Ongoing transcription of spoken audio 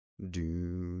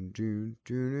Do do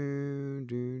do do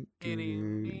do do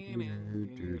do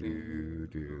do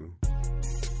do.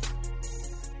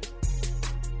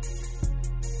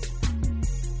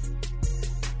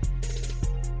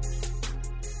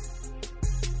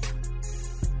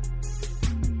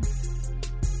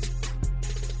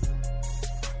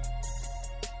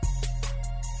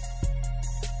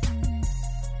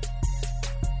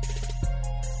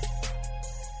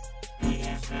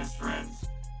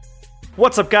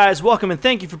 What's up, guys? Welcome and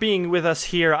thank you for being with us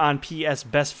here on PS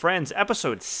Best Friends,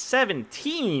 episode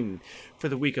 17 for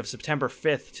the week of September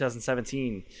 5th,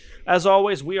 2017. As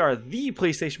always, we are the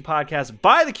PlayStation podcast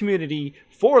by the community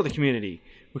for the community.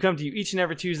 We come to you each and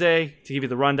every Tuesday to give you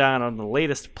the rundown on the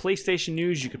latest PlayStation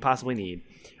news you could possibly need.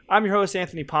 I'm your host,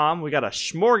 Anthony Palm. We got a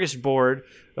smorgasbord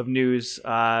of news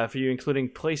for you, including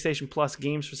PlayStation Plus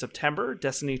games for September,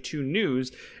 Destiny 2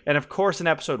 news, and of course an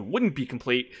episode wouldn't be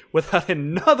complete without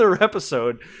another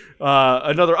episode,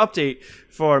 another update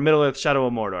for Middle-earth Shadow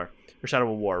of Mordor, or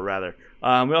Shadow of War, rather.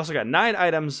 We also got 9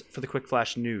 items for the Quick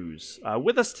Flash news.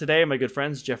 With us today, my good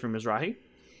friends, Jeffrey Mizrahi.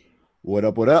 What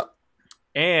up, what up?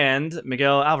 And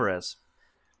Miguel Alvarez.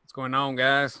 What's going on,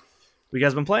 guys? What you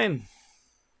guys been playing?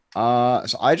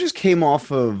 So I just came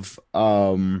off of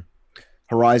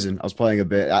Horizon. I was playing a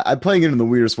bit. I'm playing it in the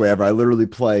weirdest way ever. I literally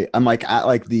play. I'm like at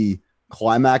like the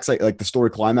climax, like the story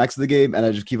climax of the game, and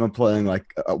I just keep on playing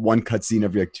like one cutscene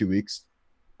every like 2 weeks.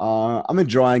 I'm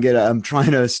enjoying it. I'm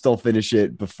trying to still finish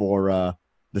it before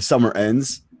the summer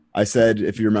ends. I said,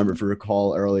 if you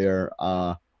recall earlier,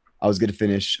 I was going to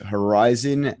finish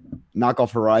Horizon, knock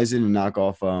off Horizon, and knock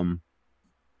off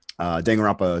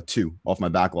Danganronpa 2 off my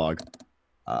backlog.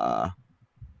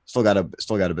 Still got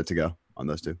a bit to go on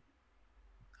those two.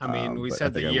 I mean, we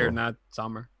said the year, not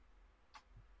summer.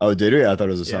 Oh, did we? I thought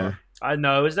it was a summer. I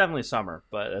know it was definitely summer,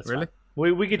 but that's really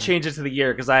fine. We could change it to the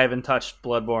year because I haven't touched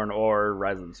Bloodborne or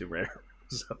Rise of the Tomb Raider.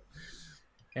 So.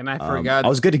 And I forgot. I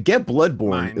was going to get Bloodborne.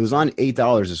 Mine. It was on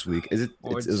 $8 this week. Is it? Oh,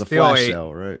 it was a still flash 8.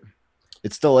 sale, right?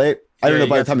 It's still 8. I don't know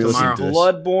by the time you listen to this.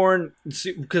 Bloodborne,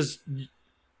 because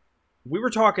we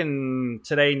were talking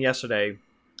today and yesterday.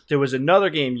 There was another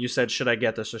game you said, should I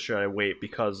get this or should I wait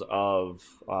because of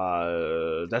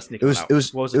Destiny coming out? It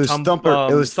was Thumper.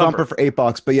 It was Thumper for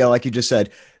 $8, but yeah, like you just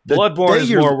said, Bloodborne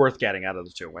is more worth getting out of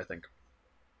the two, I think.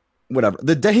 Whatever.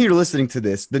 The day you're listening to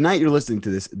this, the night you're listening to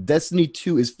this, Destiny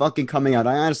 2 is fucking coming out.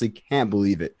 I honestly can't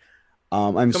believe it.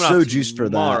 I'm so juiced for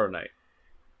that. Tomorrow night.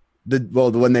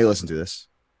 When they listen to this,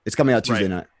 it's coming out Tuesday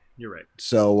night. You're right.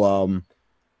 So I don't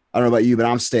know about you, but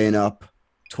I'm staying up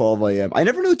 12 a.m. I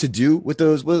never know what to do with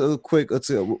those. Quick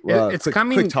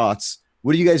tots.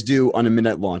 What do you guys do on a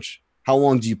midnight launch? How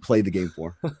long do you play the game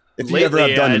for? If you ever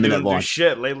have done a midnight launch.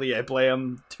 Shit, lately I play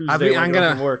them Tuesday when I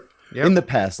go from work. Yep. In the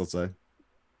past, let's say.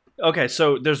 Okay,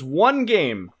 so there's one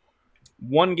game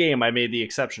I made the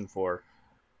exception for.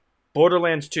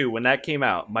 Borderlands 2, when that came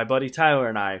out, my buddy Tyler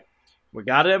and I, we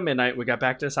got it at midnight. We got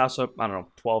back to his house at,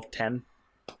 12:10.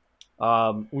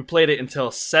 We played it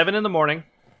until 7 in the morning.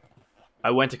 I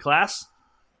went to class.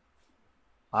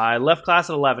 I left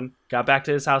class at 11. Got back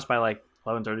to his house by like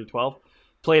 11:30, 12.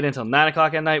 Played until 9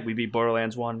 o'clock at night. We beat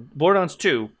Borderlands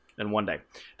 2 in one day.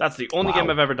 That's the only game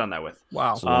I've ever done that with.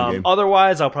 Wow.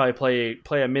 Otherwise, I'll probably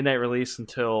play a midnight release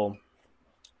until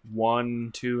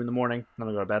 1, 2 in the morning. Then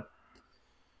I'll go to bed.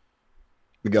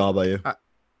 Miguel, how about you?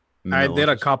 I did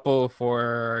a couple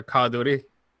for Call of Duty.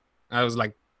 I was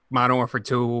like Modern Warfare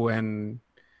 2 and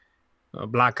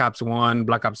Black Ops 1,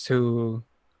 Black Ops 2.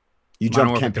 You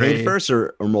jumped campaign first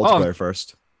or multiplayer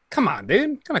first? Come on,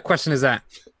 dude. What kind of question is that?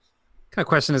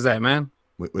 Man?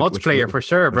 Multiplayer for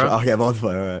sure, bro. Oh, yeah,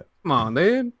 multiplayer. All right. Come on,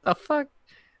 dude. The fuck?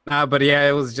 Nah, but yeah,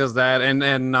 it was just that. And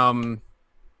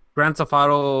Grand Theft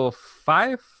Auto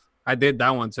 5, I did that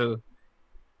one too.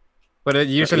 But it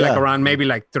usually like around maybe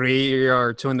like 3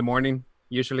 or 2 in the morning,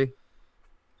 usually.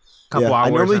 Couple hours. I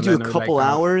normally do a couple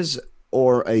hours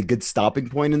or a good stopping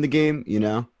point in the game, you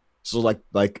know? So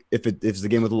like if it's the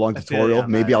game with a long tutorial,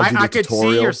 maybe I'll do the tutorial. I could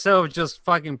see yourself just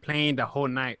fucking playing the whole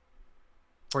night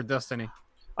for Destiny.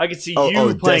 I could see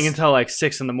you playing until like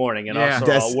 6 in the morning, and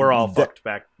also we're all fucked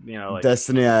back. You know, like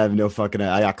Destiny. I have no fucking.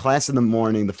 I got class in the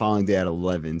morning. The following day at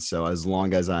 11. So as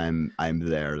long as I'm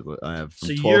there, I have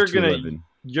from 12 to 11.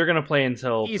 You're gonna play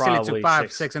until easily probably to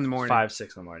 5, 6 in the morning. 5,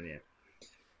 6 in the morning. Yeah.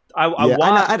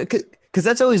 Because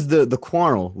that's always the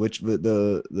quarrel, which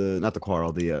the not the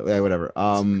quarrel, whatever.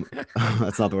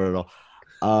 That's not the word at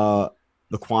all.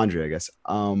 The quandary, I guess.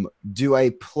 Do I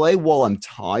play while I'm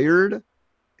tired?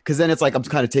 Because then it's like I'm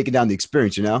kind of taking down the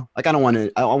experience, you know. Like I want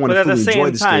to fully enjoy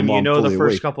this game. You know, the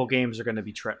first couple games are going to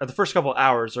be the first couple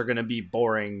hours are going to be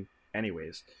boring,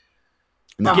 anyways.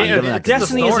 No, Ga- I'm not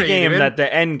Destiny is a story, game dude. that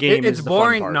the end game It's is the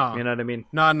boring. fun part. No. You know what I mean?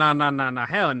 No.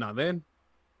 Hell no, dude.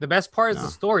 The best part is No. the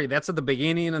story. That's at the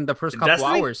beginning and the first couple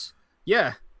Destiny? hours.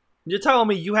 Yeah. You're telling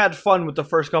me you had fun with the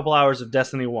first couple hours of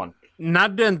Destiny 1.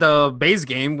 Not in the base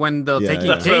game when the Yeah, Taking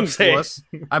yeah. That's what I'm Kings saying. was.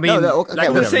 I mean, okay, like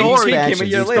the whatever. Taken story, King came a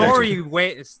year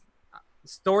later.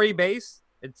 story base.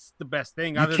 It's the best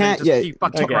thing. You Other can't- than just yeah, keep I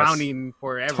fucking guess. crowning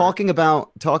forever. Talking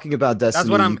about Destiny,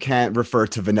 what I'm- you can't refer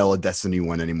to vanilla Destiny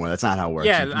 1 anymore. That's not how it works.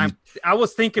 Yeah, I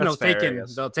was thinking That's of fair, I taking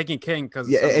guess. the Taking King because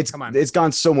yeah, come on. it's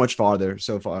gone so much farther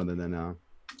than now.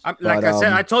 Like but, I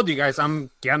said, um, I told you guys,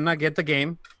 I'm gonna get the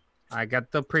game. I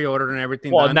got the pre-order and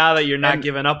everything. Well, done. now that you're not And-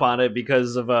 giving up on it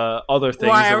because of other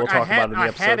things Well, that we'll talk about in the I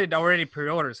episode. had it already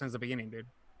pre-ordered since the beginning, dude.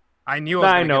 I knew I was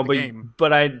I gonna know, get but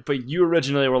the game. but you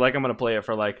originally were like, I'm gonna play it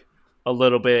for like a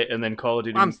little bit, and then Call of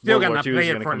Duty. I'm still World War gonna II play is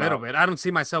it gonna for a come little out. bit. I don't see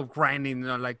myself grinding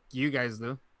like you guys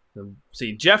do.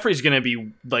 See, Jeffrey's gonna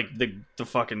be like the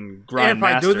fucking grind If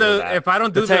I master. do of that. I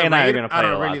don't do But Tay the and I are raid, gonna play I a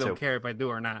don't lot, really too. don't care if I do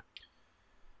or not.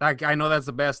 Like I know that's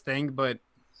the best thing, but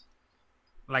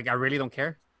like I really don't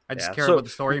care. I just Yeah, care so- about the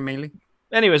story mainly.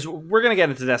 Anyways, we're gonna get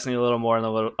into Destiny a little more in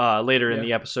a little later in Yeah.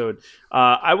 the episode.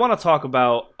 I want to talk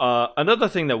about another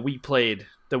thing that we played,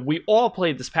 that we all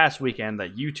played this past weekend,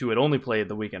 that you two had only played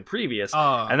the weekend previous,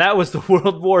 and that was the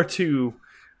World War II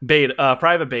beta,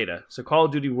 private beta. So Call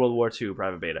of Duty World War II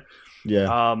private beta.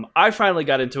 Yeah. I finally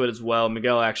got into it as well.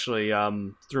 Miguel actually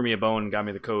threw me a bone and got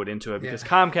me the code into it because Yeah.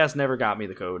 Comcast never got me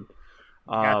the code.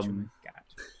 Gotcha. Gotcha.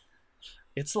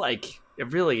 It's like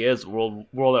it really is World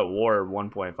at War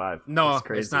 1.5. No, It's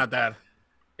crazy. it's not that.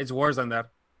 It's worse than that.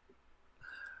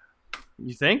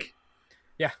 You think?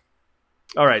 Yeah.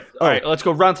 All right. All right. Let's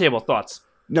go round table thoughts.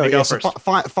 No, Miguel yeah. So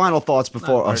first. final thoughts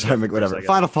before. or Oh, sorry, Jeffrey whatever. first, I guess.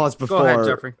 Final thoughts Go ahead,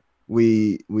 before Jeffrey.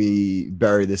 we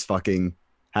bury this fucking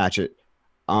hatchet.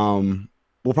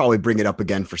 We'll probably bring it up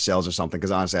again for sales or something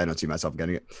because honestly, I don't see myself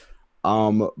getting it.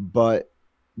 But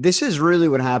this is really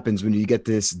what happens when you get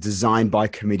this designed by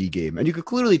committee game, and you could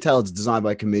clearly tell it's designed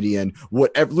by committee and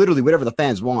literally whatever the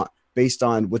fans want based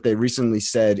on what they recently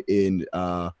said in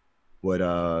what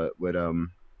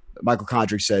Michael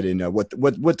Condrick said in what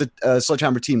the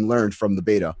Sledgehammer team learned from the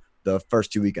beta the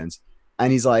first 2 weekends,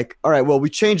 and he's like, all right, well, we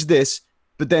changed this,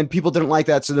 but then people didn't like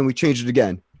that, so then we changed it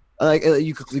again. Like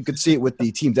you could see it with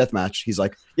the team deathmatch. He's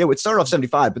like, yeah, it started off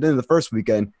 75, but then the first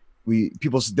weekend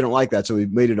people didn't like that, so we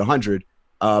made it 100.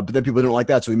 But then people didn't like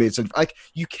that, so we made it 75. Like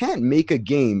you can't make a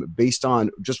game based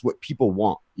on just what people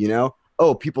want. You know?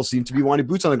 Oh, people seem to be wanting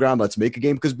boots on the ground. Let's make a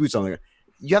game because boots on the ground.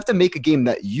 You have to make a game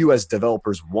that you as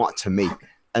developers want to make,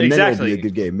 and then it'll be a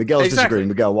good game. Miguel's disagreeing.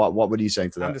 Miguel, what are you saying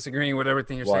to I'm that? disagreeing with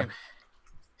everything you're Why? saying.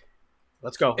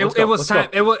 Let's go. It was time.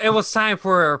 It was time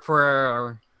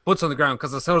for boots on the ground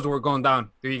because the sales were going down.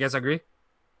 Do you guys agree?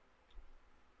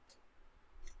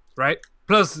 Right.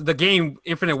 Plus, the game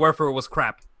Infinite Warfare was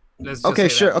crap. Let's just Okay,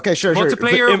 say sure. that. Okay, sure.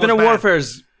 Multiplayer was Infinite bad.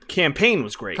 Warfare's campaign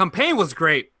was great. Campaign was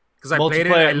great because I played it.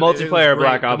 Multiplayer it was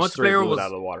Black great. Ops 3 blew it out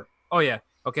of the water. Oh yeah,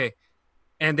 okay.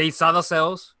 And they saw the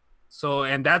sales, so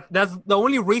and that's the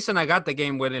only reason I got the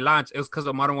game when it launched. It was because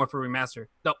of Modern Warfare Remaster.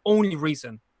 The only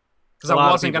reason, because I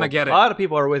wasn't gonna get it. A lot of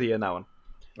people are with you in that one.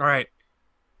 All right,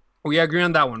 we agree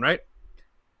on that one, right?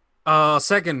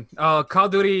 Second, Call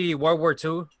of Duty World War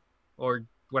II, or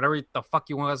whatever the fuck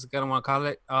you guys gonna want to call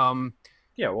it.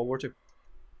 Yeah, World War II.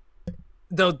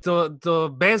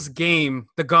 The best game,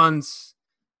 the guns,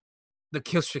 the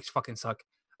kill streaks fucking suck.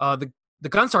 The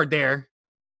guns are there,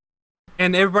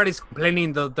 and everybody's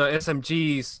complaining the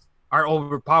SMGs are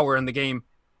overpowered in the game.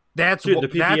 That's Dude, the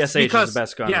that's PPSH is because, the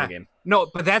best gun in the game. No,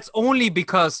 but that's only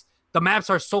because the maps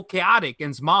are so chaotic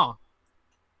and small.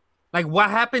 Like what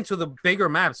happened to the bigger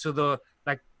maps, to the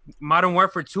like Modern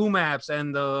Warfare 2 maps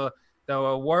and the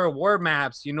World War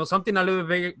maps? You know, something a little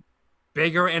bit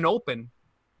bigger and open.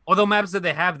 All the maps that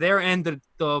they have there, and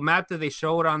the map that they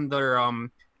showed on their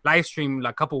live stream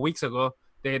like a couple weeks ago,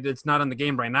 it's not on the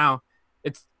game right now.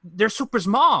 They're super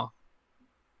small,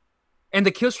 and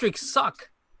the kill streaks suck.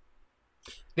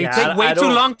 They take way too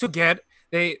long to get.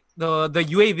 The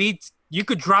UAV, you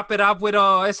could drop it off with a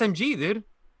SMG, dude.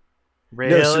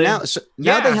 Really? No, so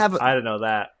now they have. I didn't know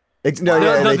that.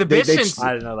 The divisions.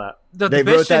 I didn't know that. The They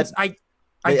wrote divisions. that-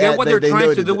 I get what they're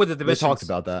trying to do with the divisions.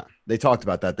 They talked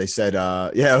about that. They said,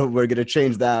 yeah, we're going to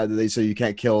change that. They say you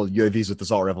can't kill UAVs with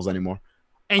assault rifles anymore.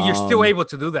 And you're still able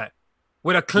to do that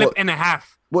with a clip and a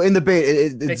half. Well, in the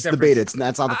beta, it's the beta.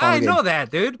 That's not the final game. I know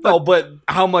that, dude. No, but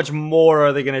how much more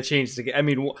are they going to change the game? I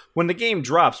mean, when the game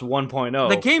drops 1.0,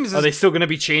 the games are they still going to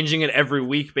be changing it every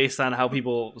week based on how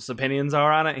people's opinions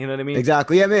are on it? You know what I mean?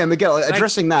 Exactly. Yeah, man. Miguel,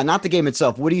 addressing that, not the game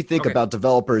itself. What do you think Okay. about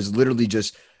developers literally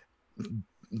just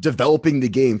developing the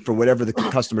game for whatever the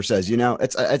customer says.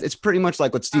 It's pretty much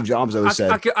like what Steve Jobs always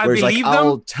said. I where he's like, believe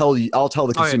I'll tell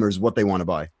the consumers what they want to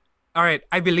buy. All right,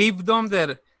 I believe them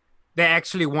that they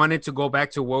actually wanted to go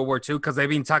back to World War II because they've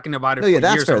been talking about it. No, yeah, for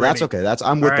that's years fair. already. That's okay.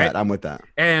 I'm with that. I'm with that.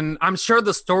 And I'm sure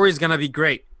the story is gonna be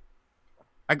great.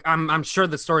 I'm sure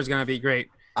the story is gonna be great.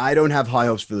 I don't have high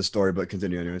hopes for the story, but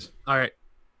continue anyways. All right,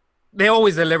 they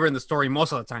always deliver in the story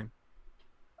most of the time.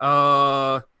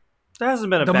 There hasn't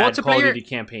been a the bad Call of multiplayer- Duty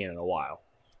campaign in a while.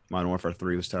 Modern Warfare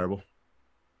 3 was terrible.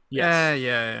 Yes.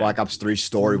 Yeah. Black Ops 3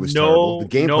 story was terrible. The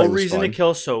gameplay no was reason fun. to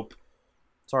kill Soap.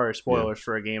 Sorry, spoilers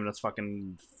for a game that's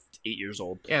fucking 8 years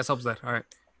old. Yeah, Soap's dead. All right.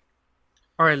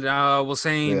 We're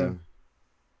saying Yeah.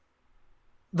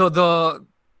 the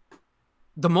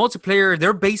multiplayer,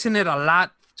 they're basing it a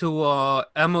lot to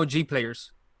MOG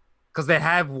players because they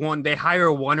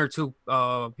hire one or two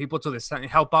people to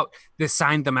help out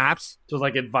design the maps. So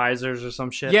like advisors or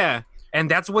some shit. Yeah, and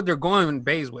that's what they're going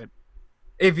base with.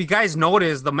 If you guys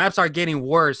notice, the maps are getting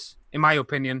worse, in my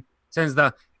opinion, since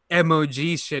the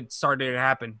MOG shit started to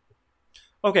happen.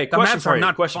 Okay, The question maps for are you.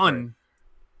 not question for you. fun.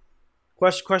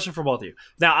 Question for both of you.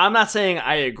 Now, I'm not saying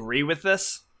I agree with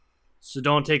this, so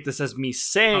don't take this as me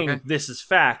saying Okay. this is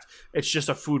fact. It's just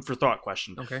a food for thought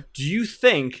question. Okay. Do you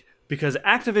think, because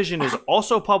Activision is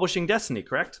also publishing Destiny,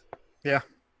 correct? Yeah.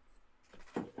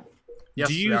 Yes,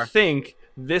 Do they you are. think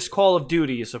this Call of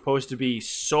Duty is supposed to be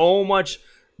so much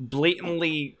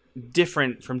blatantly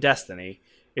different from Destiny?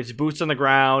 It's boots on the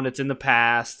ground. It's in the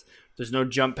past. There's no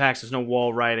jump packs. There's no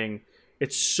wall riding.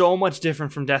 It's so much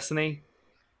different from Destiny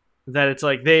that it's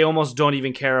like they almost don't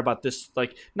even care about this.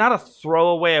 Like, not a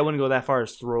throwaway. I wouldn't go that far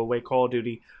as throwaway Call of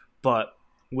Duty, but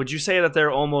would you say that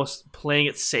they're almost playing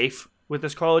it safe with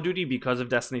this Call of Duty because of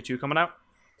Destiny 2 coming out?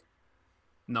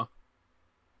 No.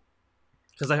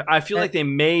 Because I feel like they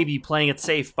may be playing it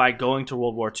safe by going to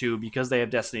World War II because they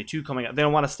have Destiny 2 coming out. They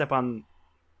don't want to step on,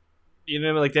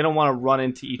 like they don't want to run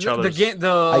into each other. I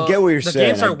get what you're saying.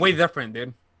 The games are way different,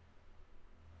 dude.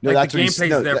 No, Like, that's the what he's gameplay's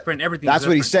no, different. Everything's That's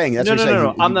what he's different. saying. That's No. what he's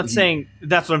saying. I'm not saying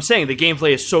that's what I'm saying. The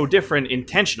gameplay is so different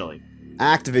intentionally.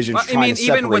 Activision's Well, I trying mean, to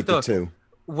even separate with the the- two.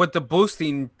 With the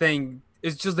boosting thing,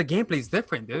 it's just the gameplay's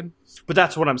different, dude. But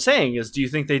that's what I'm saying is, do you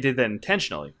think they did that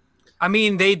intentionally? I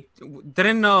mean, they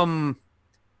didn't.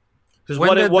 Because When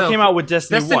what did the- came out with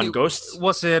Destiny, Destiny 1? Ghosts?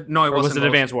 Was it? No, it Or wasn't. was it Ghosts.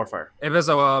 Advanced Warfare? It was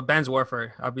Advanced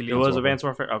Warfare, I believe. It was Advanced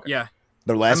Warfare? Okay. Yeah,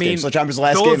 Their last I mean, game, Sledgehammer's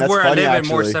last those game. That's were a funny, little bit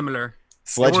more actually. similar.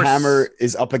 Sledgehammer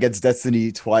is up against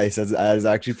Destiny twice. That is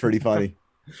actually pretty funny.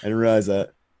 I didn't realize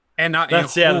that. And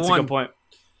That's who a won? good point.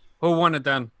 Who won it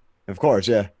then? Of course,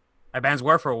 yeah. Advanced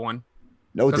Warfare won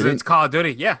No, it because didn't. it's Call of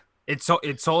Duty. Yeah, it sold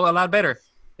a lot better.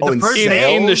 Oh, in In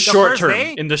sales? the short first term.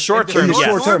 day? In the short In term, the yes.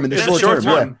 short term, in the In short term,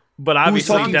 yeah. But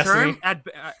obviously, talking Destiny.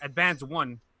 Advanced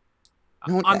won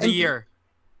No, on the and- year.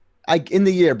 in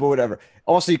the year, but whatever.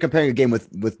 Also, you're comparing a game with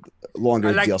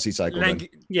longer Like- DLC cycle. then.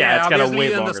 Yeah, it's got a obviously way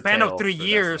in the longer span tail of 3 for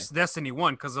years, Destiny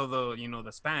won because of the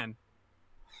the span.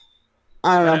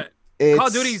 I don't know. Uh, It's, Call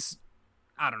of Duty's,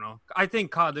 I don't know. I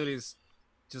think Call of Duty's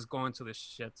just going to the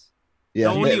shits. yeah,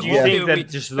 the only Do you yeah, think we- that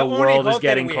just the the only world is hope that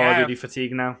getting we Call of have- Duty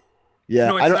fatigue now? yeah.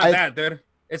 No, it's I don't. not I, that, dude.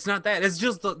 It's not that. It's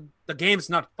just the game's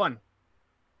not fun.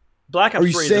 Black Are Ops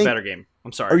you 3 is saying- a better game.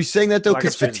 I'm sorry. Are you saying that though Black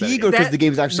because Ops 3 is better fatigue game. or because That- the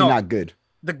game's actually no. not good?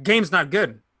 The game's not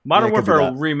good. Modern Yeah, it could be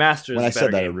Warfare that. Remastered When I is a said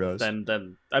better that, I game realized.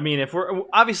 than I mean, if we're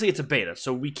obviously it's a beta,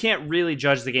 so we can't really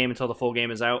judge the game until the full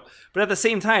game is out. But at the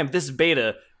same time, this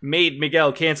beta made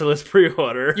Miguel cancel his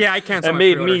pre-order. Yeah, I canceled and my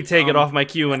made pre-order. me take it off my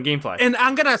queue in GameFly. And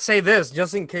I'm gonna say this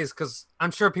just in case, because I'm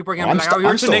sure people are gonna I'm be like, st- "Oh, you're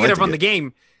I'm too still negative renting on the it.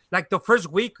 game." Like the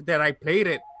first week that I played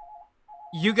it,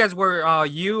 you guys were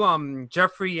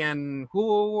Jeffrey and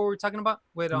who were we talking about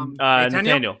with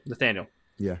Nathaniel? Nathaniel.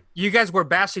 You guys were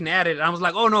bashing at it. And I was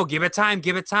like, "Oh no, give it time,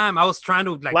 give it time." I was trying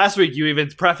to like Last week, you even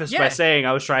prefaced by Yeah. saying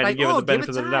I was trying to like, give it "Oh, the benefit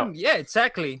of the time." doubt. Yeah,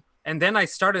 exactly. And then I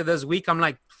started this week. I'm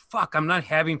like, "Fuck, I'm not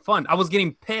having fun." I was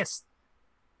getting pissed.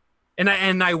 And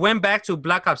I went back to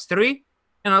Black Ops 3,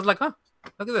 and I was like, "Huh,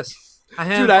 look at this." I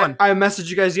had Dude, fun. I messaged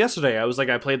you guys yesterday. I was like,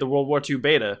 I played the World War II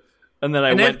beta, and then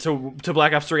I And went to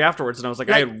Black Ops 3 afterwards, and I was like,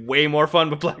 I Like- had way more fun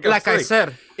with Black Ops Like 3. I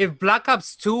said, if Black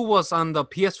Ops 2 was on the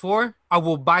PS4, I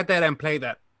will buy that and play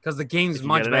that because the game's if you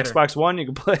much get an better. Xbox One, you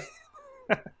can play.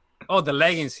 Oh, the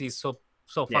latency is so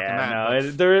fucking Yeah,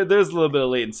 bad. no, there's a little bit of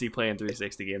latency playing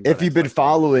 360 games. If on you've been Xbox.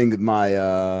 following my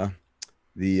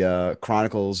the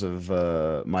chronicles of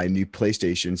my new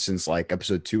PlayStation since like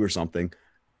episode 2 or something,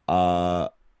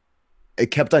 it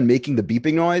kept on making the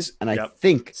beeping noise, and I Yep.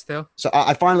 think Still, so.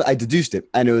 I finally deduced it,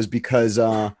 and it was because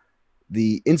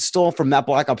the install from that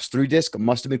Black Ops 3 disc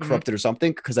must have been corrupted or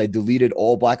something because I deleted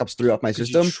all Black Ops 3 off my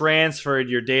system. You transferred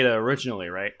your data originally,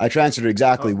 right? I transferred it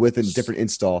exactly with a different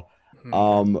install.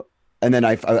 And then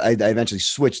I eventually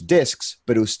switched discs,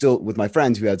 but it was still with my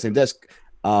friends who had the same disc.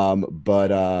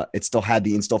 But it still had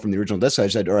the install from the original disc. So I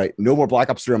said, all right, no more Black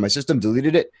Ops 3 on my system,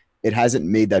 deleted it. It hasn't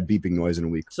made that beeping noise in a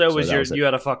week. So you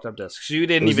had a fucked up disc. So you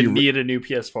didn't even need a new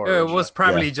PS4. It was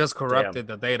probably just corrupted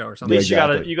the data or something. At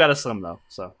least you got a Slim though,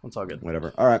 so it's all good.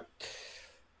 Whatever. All right.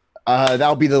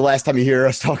 That'll be the last time you hear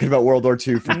us talking about World War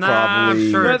II for probably.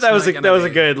 Sure that was a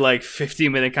good like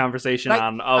 15-minute conversation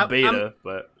on a beta,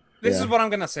 but this is what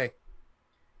I'm gonna say.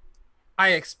 I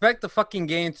expect the fucking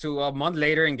game to a month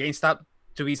later in GameStop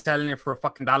to be selling it for a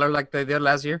fucking $1 like they did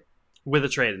last year. With a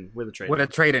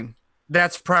trade-in.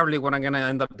 That's probably what I'm gonna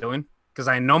end up doing because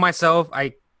I know myself. I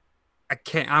keep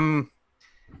saying I'm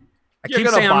not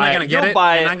gonna get it,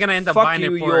 and I'm gonna end up buying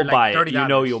it for like $30. You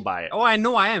know you'll buy it. Oh, I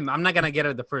know I am. I'm not gonna get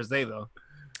it the first day though.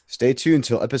 Stay tuned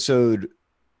till episode.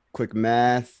 Quick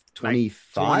math.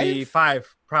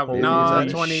 25. Probably. No,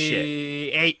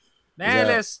 28.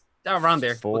 Let's around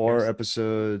there. 4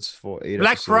 episodes. 8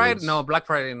 Black episodes. Friday. No, Black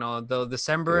Friday. No, the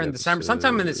December.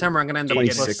 Sometime in December, I'm gonna end up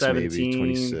getting 26 maybe.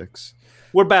 26.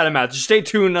 We're bad at math. Just stay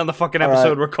tuned on the fucking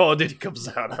episode where Call of Duty comes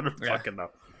out. I don't fucking know.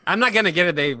 I'm not gonna get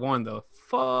it day one though.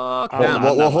 Fuck.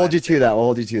 We'll hold you to that. We'll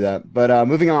hold you to that. But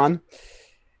moving on,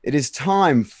 it is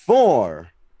time for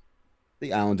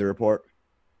the Islander report.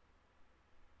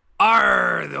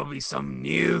 There'll be some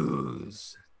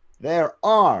news. There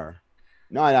are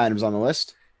 9 items on the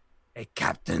list. A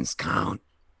captain's count.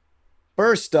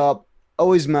 First up,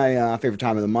 always my favorite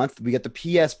time of the month. We get the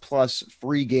PS Plus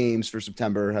free games for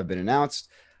September have been announced.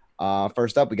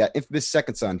 First up, we got Infamous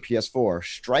Second Son, PS4,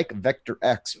 Strike Vector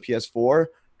X, PS4,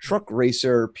 Truck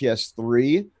Racer,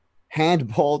 PS3,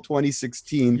 Handball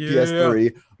 2016,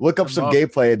 PS3. Look up some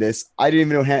gameplay of this. I didn't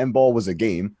even know Handball was a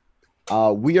game.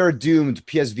 We Are Doomed,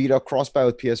 PS Vita, cross-buy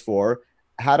with PS4.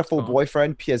 Hatful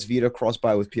Boyfriend, PS Vita,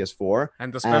 cross-buy with PS4.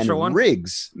 And the special one?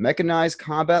 Riggs, Mechanized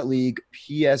Combat League,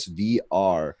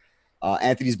 PSVR.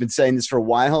 Anthony's been saying this for a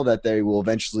while, that they will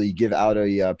eventually give out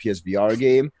a PSVR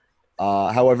game.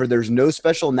 However, there's no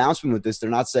special announcement with this. They're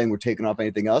not saying we're taking off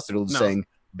anything else. They're just saying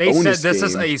they said this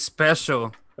is a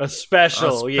special.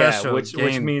 Which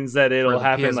means that it'll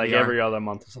happen like every other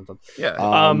month or something.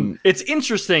 Yeah. It's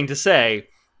interesting to say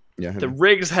the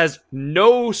Riggs has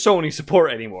no Sony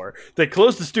support anymore. They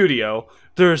closed the studio.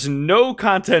 There's no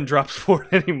content drops for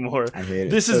it anymore. I hate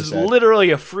it. This so is sad.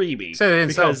 literally a freebie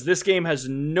because this game has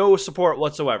no support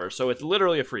whatsoever. So it's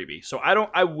literally a freebie. So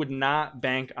I would not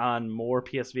bank on more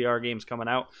PSVR games coming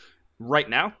out right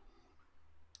now.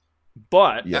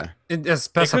 But it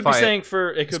could be saying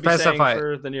for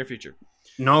the near future.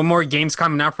 No more games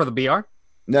coming out for the VR.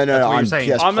 No. On PS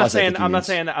I'm not Plus, saying. I'm not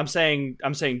saying that. I'm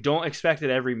saying don't expect it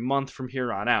every month from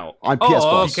here on out. On PS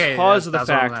Plus, because of the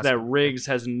fact that Riggs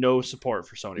has no support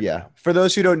for Sony. Yeah. For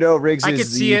those who don't know, Riggs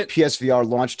is the PSVR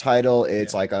launch title.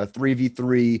 It's like a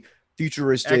 3v3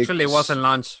 futuristic. Actually, it wasn't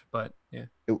launch, but yeah.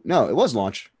 It was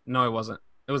launch. No, it wasn't.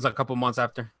 It was a couple months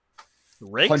after.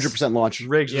 Riggs? 100% launch.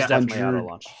 Riggs was definitely out of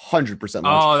launch. 100% launch.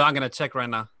 Oh, I'm gonna check right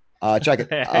now. Check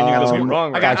it.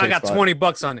 Wrong. I got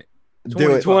 $20 on it.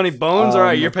 20 bones. All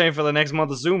right, you're paying for the next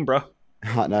month of Zoom, bro.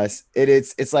 Nice.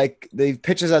 It's like they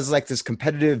pitch it as like this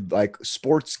competitive like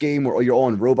sports game where you're all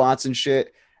in robots and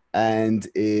shit. And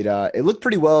it looked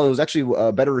pretty well. It was actually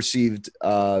a better received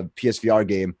PSVR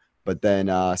game, but then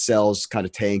sales kind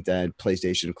of tanked and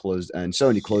PlayStation closed and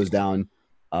Sony closed down.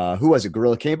 Who was it?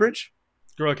 Guerrilla Cambridge?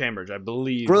 Guerrilla Cambridge, I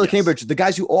believe. Cambridge, the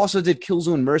guys who also did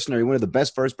Killzone Mercenary, one of the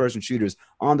best first-person shooters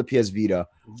on the PS Vita.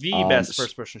 The best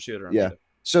first-person shooter on Vita.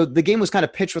 So the game was kind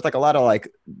of pitched with like a lot of like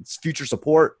future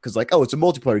support because like, oh, it's a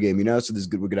multiplayer game, you know, so this is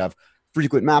good. We're gonna have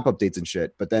frequent map updates and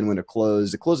shit. But then when it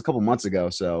closed a couple months ago.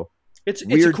 So it's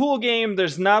a cool game.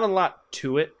 There's not a lot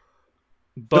to it,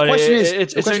 but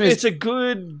it's a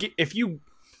good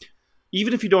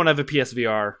even if you don't have a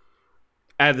PSVR,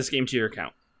 add this game to your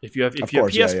account. If you have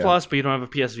PS Plus but you don't have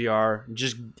a PSVR,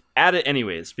 just add it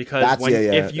anyways because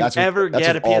if you ever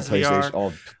get a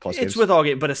PSVR, it's with all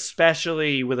games, but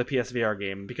especially with a PSVR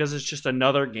game because it's just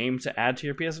another game to add to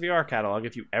your PSVR catalog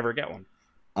if you ever get one.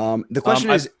 The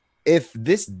question is if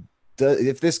this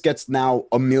gets now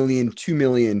 1 million, 2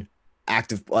 million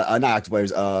active not active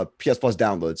players, PS Plus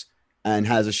downloads and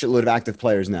has a shitload of active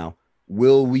players now.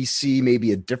 Will we see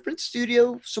maybe a different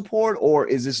studio support, or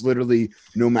is this literally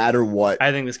no matter what?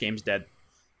 I think this game's dead.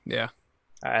 Yeah,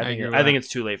 I think it's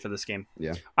too late for this game.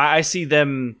 Yeah, I see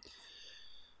them.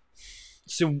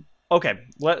 So okay,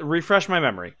 refresh my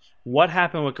memory. What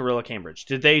happened with Gorilla Cambridge?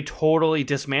 Did they totally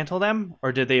dismantle them,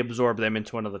 or did they absorb them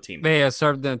into another team? They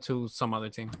served them to some other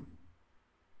team.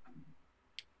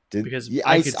 Because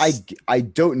I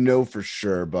don't know for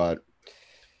sure, but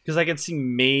because I could see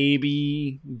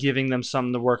maybe giving them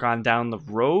something to work on down the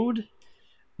road,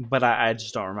 but I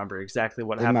just don't remember exactly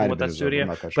what happened with that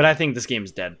studio. But I think this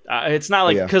game's dead. It's not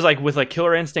like because like with like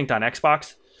Killer Instinct on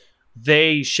Xbox,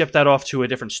 they shipped that off to a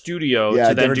different studio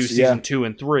to then do season 2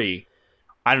 and 3.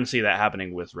 I don't see that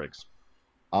happening with Riggs.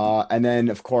 And then,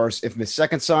 of course, Infamous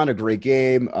Second Son, a great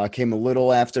game, came a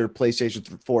little after PlayStation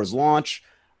 4's launch.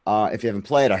 If you haven't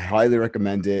played, I highly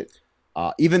recommend it.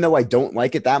 Even though I don't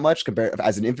like it that much compared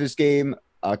as an Infamous game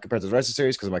compared to the rest of the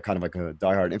series, because I'm kind of like a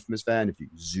diehard Infamous fan. If you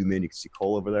zoom in, you can see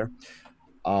Cole over there.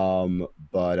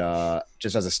 But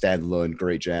just as a standalone,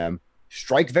 great jam.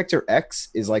 Strike Vector X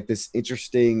is like this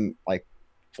interesting like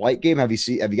flight game. Have you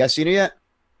guys seen it yet?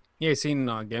 Yeah, I've seen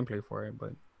gameplay for it,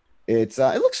 but it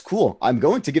looks cool. I'm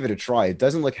going to give it a try. It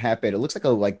doesn't look half bad. It looks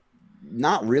like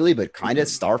not really, but kind of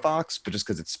Star Fox, but just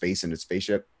because it's space and it's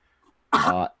spaceship.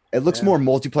 It looks more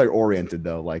multiplayer oriented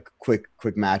though, like quick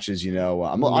matches.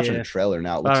 I'm watching the trailer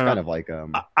now. It looks kind of like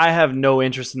I have no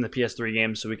interest in the PS3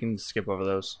 games, so we can skip over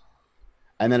those.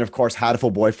 And then of course,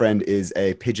 Hatoful Boyfriend is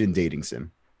a pigeon dating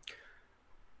sim.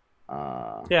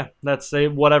 Yeah, that's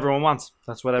what everyone wants.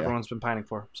 That's what everyone's been pining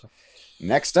for. So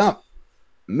next up,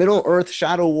 Middle Earth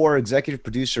Shadow War executive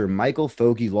producer Michael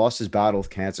Fogey lost his battle with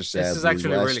cancer sadly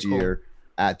last year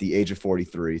at the age of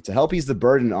 43. To help ease the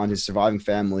burden on his surviving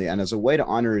family, and as a way to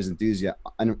honor his enthusiasm,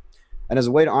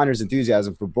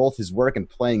 for both his work and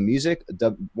playing music,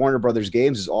 Warner Brothers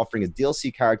Games is offering a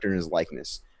DLC character in his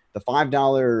likeness. The $5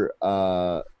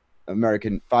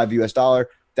 $5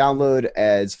 download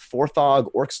adds Forthog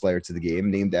Orc Slayer to the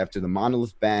game, named after the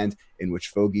Monolith band in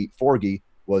which Forgy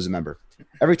was a member.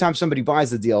 Every time somebody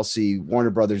buys the DLC, Warner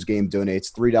Brothers Game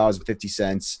donates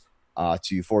 $3.50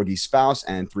 to Forgy's spouse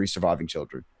and 3 surviving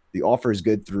children. The offer is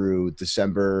good through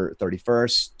December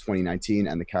 31st, 2019,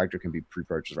 and the character can be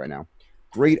pre-purchased right now.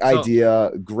 Great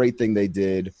idea, great thing they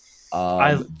did.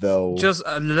 Though, just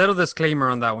a little disclaimer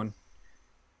on that one.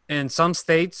 In some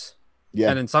states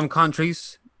and in some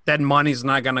countries, that money is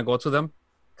not gonna go to them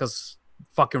because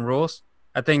fucking rules.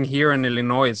 I think here in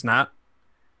Illinois it's not,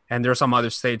 and there are some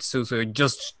other states too. So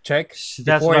just check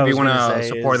before if you want to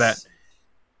support that.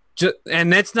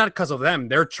 And it's not because of them;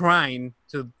 they're trying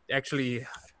to actually.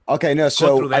 Okay, no.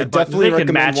 So I definitely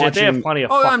recommend watching. They have plenty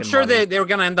of. I'm sure they're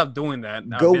gonna end up doing that.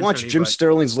 Go watch Jim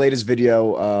Sterling's latest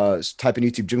video. Type in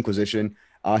YouTube Jimquisition.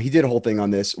 He did a whole thing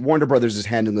on this. Warner Brothers is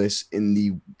handling this in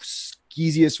the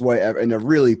skeeziest way ever, in a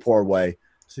really poor way.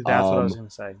 See, that's what I was going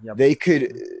to say. Yep. They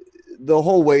could, the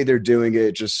whole way they're doing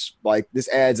it, just like this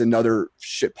adds another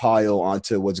shit pile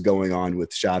onto what's going on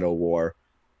with Shadow War.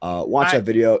 Watch that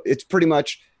video. It's pretty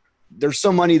much, there's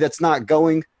some money that's not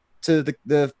going to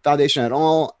the foundation at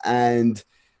all. And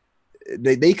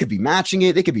they could be matching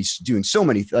it. They could be doing so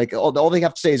many, like all they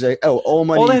have to say is like, all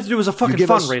money. All they have to do is a fucking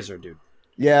fundraiser, dude.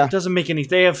 Yeah. It doesn't make any,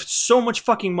 they have so much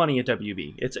fucking money at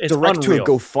WB. It's direct unreal.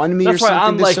 To a GoFundMe or something.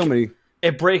 I'm there's like, so many.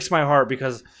 It breaks my heart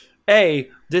because,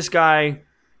 this guy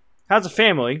has a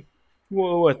family,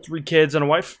 3 kids and a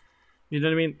wife. You know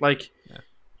what I mean? Like,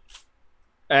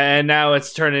 and now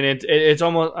it's turning into. It's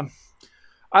almost.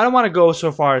 I don't want to go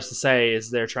so far as to say is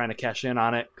they're trying to cash in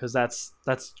on it because that's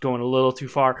going a little too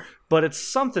far. But it's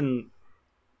something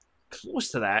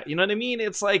close to that. You know what I mean?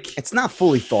 It's like it's not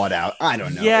fully thought out. I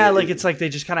don't know. Yeah, it's like they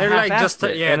just kind of half-assed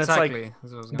it. Yeah, and exactly.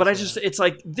 It's like, but it's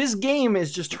like this game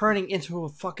is just turning into a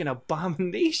fucking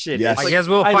abomination. Yes. I guess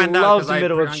we'll find out. I love the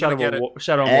middle of Shadow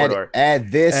and Mordor.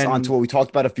 Add this onto what we talked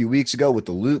about a few weeks ago with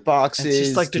the loot boxes. It's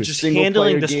just like they're just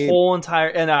handling this whole entire.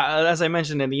 And as I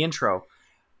mentioned in the intro,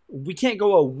 we can't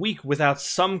go a week without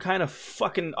some kind of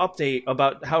fucking update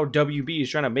about how WB is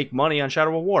trying to make money on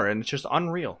Shadow of War, and it's just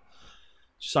unreal.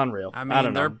 It's unreal. I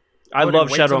don't know. I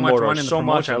love Shadow of Mordor so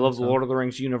much. I love the Lord of the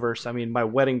Rings universe. I mean, my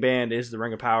wedding band is the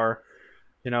Ring of Power.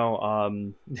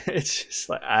 It's just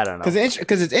like I don't know.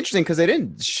 Because it's interesting because they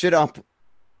didn't shit up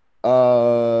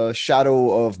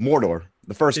Shadow of Mordor,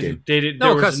 the first game. They did.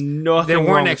 There was nothing. They weren't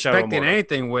wrong with expecting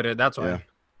anything with it. That's why. Yeah.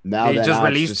 Now they just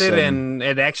released it and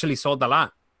it actually sold a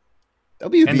lot.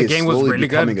 WB and the game was really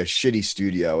becoming good. A shitty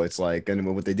studio. It's like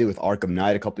what they did with Arkham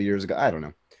Knight a couple years ago. I don't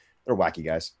know. They're wacky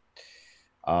guys.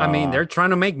 I mean, they're trying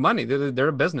to make money. They're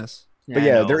a business. But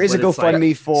there is a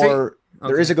GoFundMe for.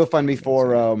 There is a GoFundMe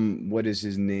for what is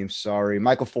his name? Sorry,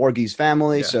 Michael Forgey's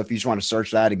family. Yeah. So if you just want to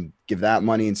search that and give that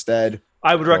money instead,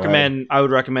 I would recommend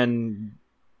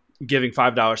giving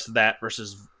 $5 to that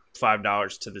versus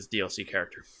 $5 to this DLC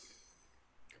character.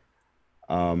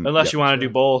 Unless you want to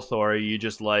do both, or you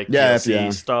just like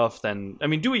DLC stuff, then I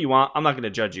mean, do what you want. I'm not going to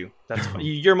judge you. That's fine.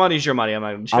 Your money's your money. I'm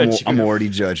not going to judge you. I'm already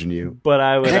judging you. But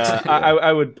I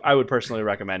would personally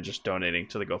recommend just donating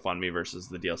to the GoFundMe versus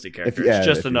the DLC character. It's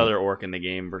just another orc in the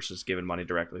game versus giving money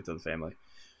directly to the family.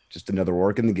 Just another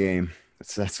orc in the game.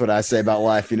 That's what I say about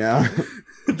life, you know.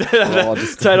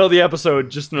 Title of the episode: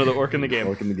 just another orc in the game.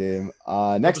 Orc in the game.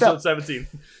 Next episode up, 17.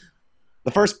 The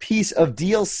first piece of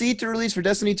DLC to release for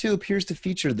Destiny 2 appears to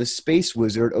feature the space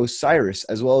wizard Osiris,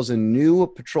 as well as a new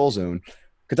patrol zone.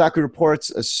 Kotaku reports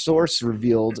a source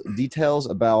revealed details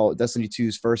about Destiny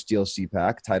 2's first DLC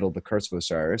pack, titled The Curse of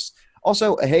Osiris.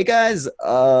 Also, hey guys,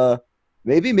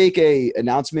 maybe make a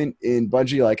announcement in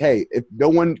Bungie, like, hey, if no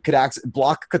one could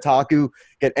block Kotaku,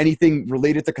 get anything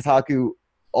related to Kotaku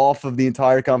off of the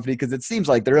entire company, because it seems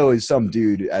like there's always some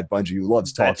dude at Bungie who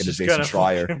loves talking to Jason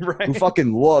Schreier, right? Who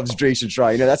fucking loves Jason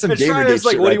Schreier. You know, that's some Gamergate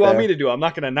like, shit what do you want there. me to do? I'm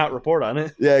not going to not report on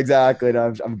it. Yeah, exactly. No,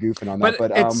 I'm goofing on that,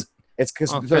 but it's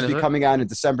supposed to be coming out in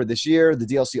December this year. The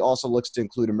DLC also looks to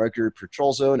include a Mercury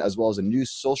Patrol Zone as well as a new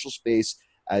social space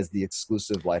as the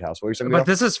exclusive lighthouse. What are you saying? But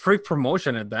this is free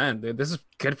promotion at the end, dude. This is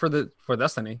good for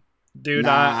Destiny. Dude,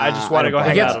 I just want to go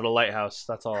hang out at a lighthouse.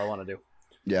 That's all I want to do.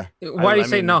 Yeah. Why do you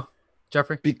say no,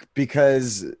 Jeffrey?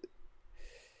 Because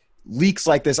leaks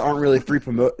like this aren't really free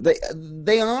promote.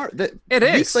 They are. It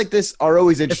is. Leaks like this are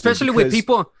always interesting, especially with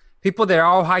people that are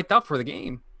all hyped up for the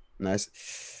game. Nice.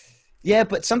 Yeah,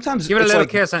 but sometimes give it a little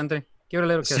kiss, Anthony. Give it a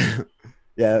little kiss.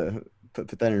 Yeah, put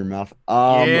that in your mouth.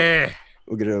 Yeah.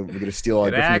 We're gonna steal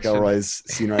Griffin McElroy's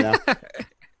scene right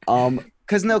now.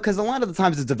 Because a lot of the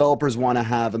times the developers want to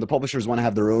have and the publishers want to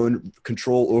have their own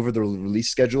control over the release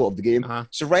schedule of the game.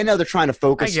 So right now they're trying to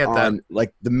focus on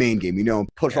like the main game, you know,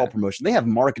 push all promotion. They have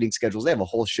marketing schedules. They have a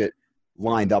whole shit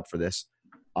lined up for this.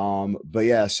 But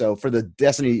yeah, so for the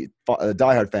Destiny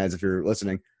diehard fans, if you're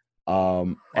listening,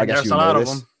 I guess you know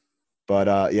this. But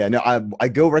I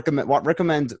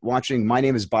recommend watching My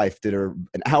Name is Bife did an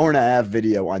hour and a half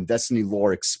video on Destiny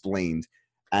lore explained.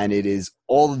 And it is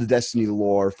all of the Destiny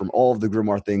lore from all of the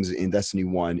Grimoire things in Destiny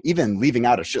 1, even leaving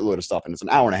out a shitload of stuff. And it's an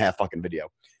hour and a half fucking video.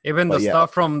 Even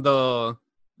stuff from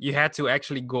you had to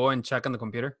actually go and check on the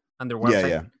computer on their website.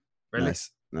 Yeah. Really?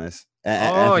 Nice.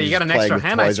 You got an extra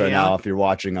hand right now. If you're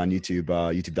watching on YouTube,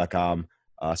 youtube.com,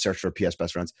 search for PS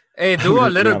Best Friends. Hey, do a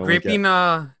little gripping.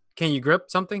 Can you grip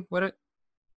something with it?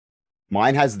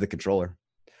 Mine has the controller.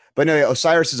 But no,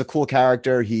 Osiris is a cool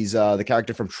character. He's the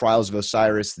character from Trials of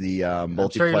Osiris, the multiplayer. I'm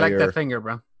sure you like that finger,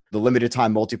 bro. The limited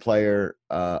time multiplayer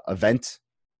event,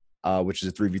 which is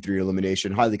a 3v3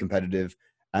 elimination, highly competitive.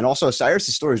 And also,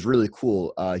 Osiris' story is really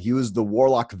cool. He was the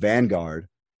Warlock Vanguard.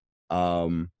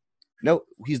 No,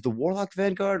 he's the Warlock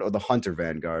Vanguard or the Hunter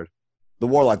Vanguard? The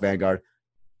Warlock Vanguard.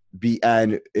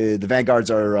 The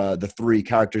Vanguards are the three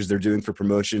characters they're doing for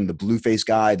promotion: the blue face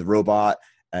guy, the robot,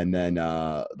 and then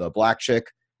the black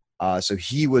chick. So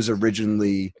he was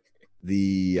originally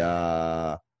the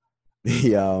Warlock I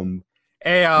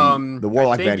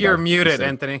think Vanguard. You're muted,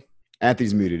 Anthony.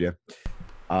 Anthony's muted,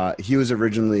 yeah. He was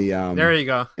originally there you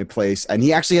go. In place, and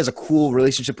he actually has a cool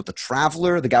relationship with the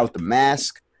Traveler, the guy with the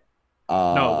mask.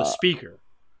 No, the Speaker.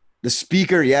 The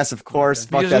Speaker, yes, of course.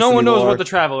 Because no one knows what the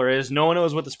Traveler is. No one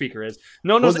knows what the Speaker is.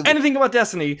 No one knows anything about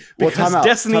Destiny because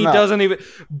Destiny doesn't even...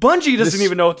 Bungie doesn't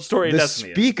even know what the story of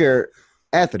Destiny is. The Speaker,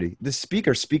 Anthony, the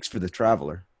Speaker speaks for the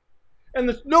Traveler.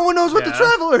 And no one knows what the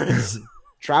Traveler is.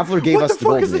 Traveler gave us the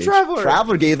Golden Age.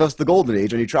 Traveler gave us the Golden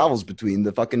Age, and he travels between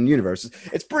the fucking universes.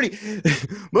 It's pretty...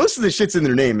 Most of the shit's in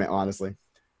their name, honestly.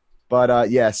 But,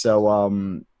 so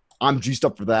I'm juiced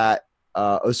up for that.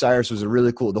 Osiris was a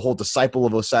really cool. The whole Disciple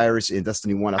of Osiris in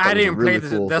Destiny 1. I didn't play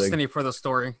the Destiny for the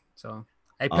story, so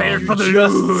I played it for the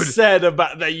loot. Said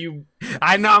about that you.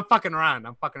 I know I'm fucking around.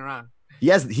 He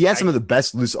has some of the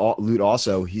best loot.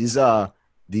 Also, he's from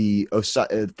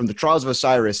the Trials of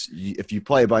Osiris. If you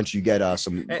play a bunch, you get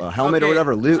some helmet or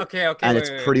whatever loot. Okay. And it's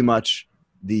pretty much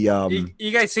the.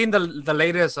 You guys seen the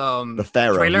latest the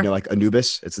Pharaoh? Trailer? You know, like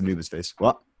Anubis. It's Anubis face.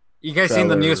 What? You guys seen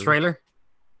the newest trailer?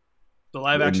 The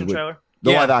live action trailer?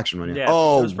 The live action one, yeah.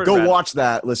 Oh, go watch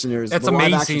that, listeners. That's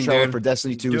amazing, live action trailer dude. for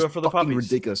Destiny 2 is fucking fucking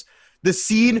ridiculous. The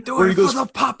scene where he goes, for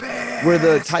the puppet, where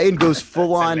the Titan goes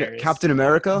full on Captain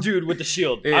America. Dude, with the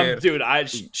shield. Yeah.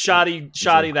 Shoddy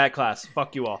that class.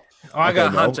 Fuck you all. Oh, I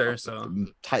got Hunter, so.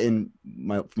 Titan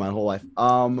my whole life.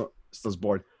 Still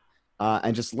bored.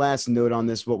 And just last note on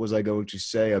this, what was I going to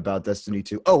say about Destiny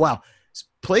 2? Oh, wow.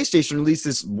 PlayStation released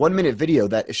this 1-minute video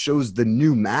that shows the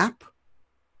new map.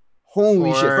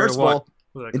 Holy shit! First of all,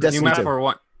 in Destiny 2. For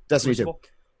what? Destiny 2.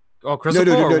 Oh,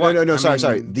 Crucible. No.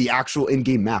 Sorry. The actual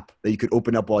in-game map that you could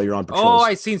open up while you're on patrols. Oh,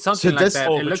 I seen something like that.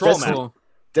 It looks cool.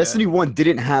 Destiny 1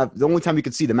 didn't have the only time you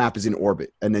could see the map is in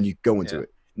orbit, and then you go into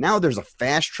it. Now there's a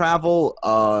fast travel.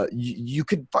 You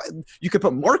could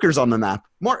put markers on the map.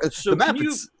 So the map.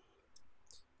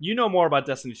 You know more about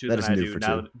Destiny 2 than I do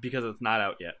now 2. because it's not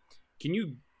out yet.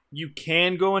 You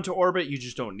can go into orbit, you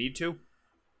just don't need to?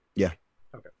 Yeah.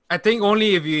 Okay. I think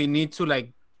only if you need to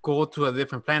like go to a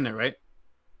different planet, right?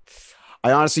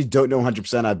 I honestly don't know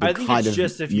 100%. I've been I think kind it's of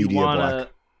just if you want to.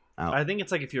 out. I think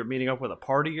it's like if you're meeting up with a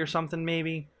party or something,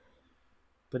 maybe.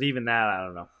 But even that, I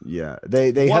don't know. Yeah,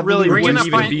 they what have really we're wouldn't gonna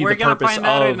even find, be we're the gonna purpose find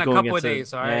out of in a going couple into, of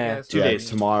days. All right, yeah, guys. 2 days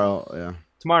tomorrow. Yeah,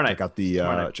 tomorrow night. check out the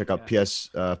Tomorrow check out PS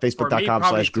probably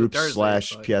Facebook.com/groups/PS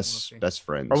Thursday, but best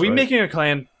friends. Are we right? making a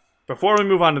clan? Before we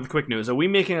move on to the quick news, are we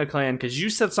making a clan? Because you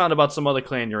said something about some other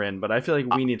clan you're in, but I feel like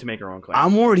we need to make our own clan.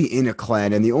 I'm already in a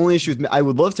clan, and the only issue is I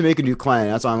would love to make a new clan.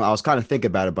 That's why I was kind of thinking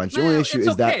about it a bunch. The only issue it's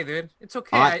is okay, that dude. It's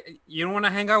okay. You don't want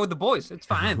to hang out with the boys. It's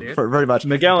fine, dude. very much.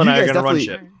 Miguel and You I are guys going to run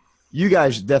definitely- shit. You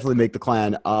guys definitely make the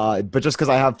clan, but just because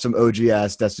I have some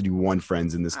OGS Destiny 1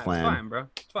 friends in this It's clan, fine, bro.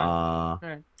 It's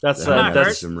fine. That's I'm not hurt.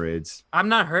 that's some raids. I'm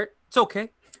not hurt. It's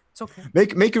okay. It's okay.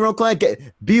 Make your own clan.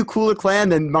 Be a cooler clan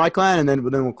than my clan, and then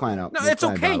we'll clan out. No, We'll it's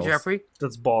clan okay, battles. Jeffrey.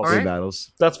 that's balls. All right.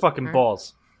 Battles. That's fucking Alright.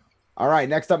 balls. All right,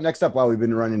 next up. Wow, we've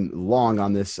been running long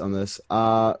on this. Let's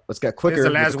get quicker. This is the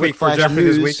with last a quick week for flash of Jeffrey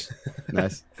this news.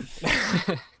 Nice.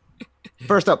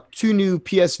 First up, 2 new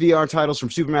PSVR titles from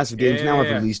Supermassive Games now have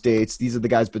Yeah. release dates. These are the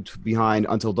guys behind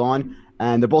Until Dawn,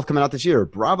 and they're both coming out this year.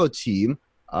 Bravo Team,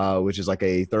 which is like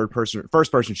a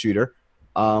first-person shooter,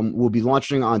 will be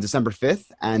launching on December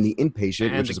 5th, and The Inpatient,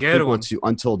 And which the is a good prequel one. to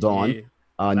Until Dawn, Yeah.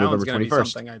 That November one's gonna be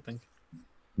 21st. something, I think.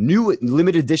 New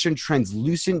limited edition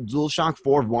translucent DualShock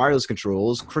 4 wireless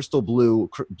controls, Crystal Blue,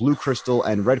 Blue Crystal,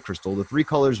 and Red Crystal. The 3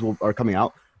 colors are coming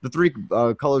out. The 3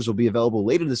 colors will be available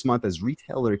later this month as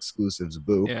retailer exclusives,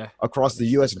 Yeah. across the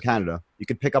U.S. and Canada. You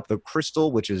can pick up the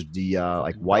Crystal, which is the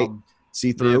like white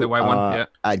see-through, Yeah, the white one, yeah.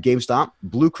 at GameStop,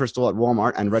 Blue Crystal at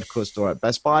Walmart, and Red Crystal at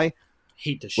Best Buy.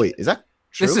 Hate this shit. Wait, is that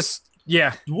true? This is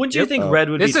Wouldn't you Yep. think red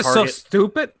would be this is so Target?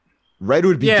 stupid. Red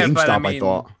would be Yeah, GameStop, but I I mean-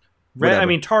 thought. Red, I Whatever.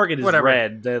 mean, Target is Whatever.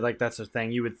 red. Like that's a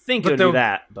thing. You would think But it would be the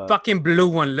that. But Fucking blue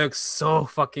one looks so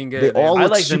fucking good. They dude. all I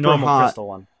look like the super normal hot. crystal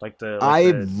one. Like the.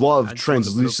 I the, love I just want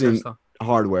the blue translucent crystal.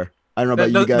 hardware. I don't know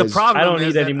about The you guys. problem I don't is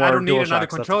need that any more I don't need DualShocks, another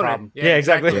that's the controller. problem. Yeah,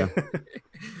 exactly. Like,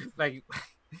 I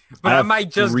but I have might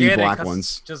just 3 get black it. 'cause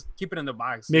ones. Just keep it in the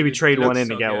box. Maybe It trade one looks in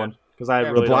to so get good. one because I Yeah,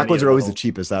 the really The black don't ones need are always the the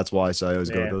cheapest. That's why. So I always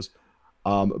go Yeah. with those.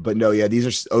 But no, yeah, these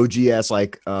are OGS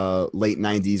like late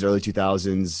 90s, early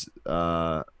 2000s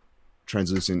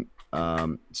translucent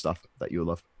stuff that you would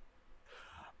love.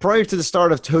 Prior to the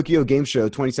start of Tokyo Game Show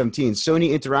 2017,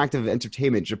 Sony Interactive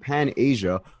Entertainment Japan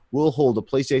Asia will hold a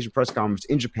PlayStation press conference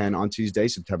in Japan on Tuesday,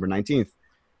 September 19th.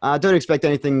 Don't expect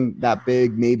anything that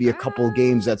big. Maybe a couple of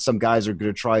games that some guys are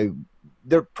going to try.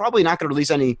 They're probably not going to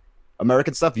release any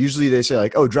American stuff. Usually they say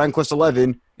like, oh, Dragon Quest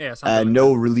 11 Yeah, something and like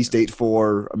no release date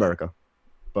for America.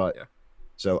 But Yeah.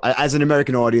 so as an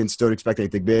American audience, don't expect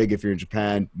anything big. If you're in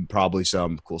Japan, probably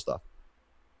some cool stuff.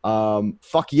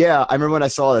 Fuck yeah. I remember when I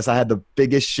saw this, I had the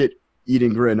biggest shit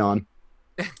eating grin on.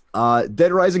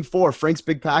 Dead Rising 4, Frank's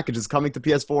Big Package is coming to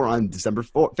PS4 on December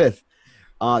 5th. This,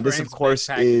 Frank's of Big course,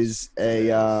 Package. is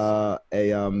a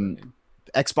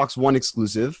Xbox One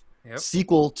exclusive. Yep.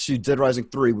 Sequel to Dead Rising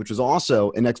 3, which was also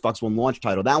an Xbox One launch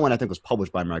title. That one I think was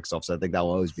published by Microsoft, so I think that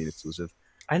will always be an exclusive.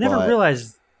 I never But-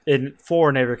 realized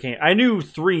 4 never came. I knew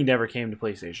 3 never came to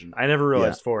PlayStation. I never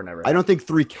realized 4 never. I don't think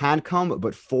 3 can come,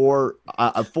 but 4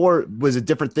 was a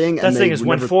different thing. That's the thing they is would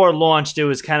when never- 4 launched, it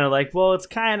was kind of like, well, it's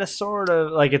kind of sort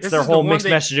of like it's This their is the whole one mixed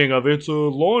they- messaging of it's a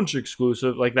launch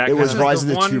exclusive, like that. it was This is Rise of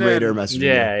the the one Tomb that- Raider messaging.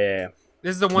 Yeah.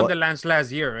 This is the one What? that launched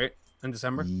last year, right? In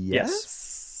December. Yes.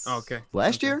 Oh, okay.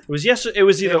 Last year? It was It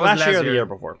was either It was last year or last the year. year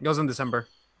before. It was in December.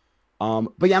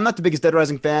 But yeah, I'm not the biggest Dead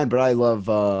Rising fan, but I love.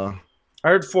 I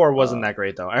heard 4 wasn't that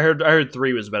great though. I heard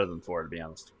 3 was better than 4 to be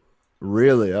honest.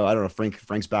 Really? Oh, I don't know.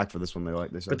 Frank's back for this one.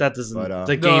 They said. But that doesn't. But,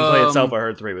 the gameplay Um, itself, I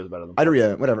heard 3 was better than 4. I don't.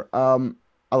 Yeah, whatever.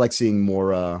 I like seeing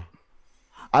more.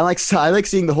 I like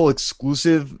seeing the whole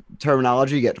exclusive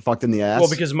terminology get fucked in the ass. Well,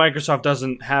 because Microsoft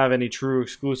doesn't have any true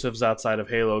exclusives outside of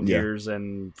Halo, Yeah. Gears,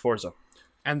 and Forza.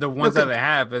 And the ones Look, that they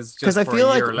have is just because I for feel a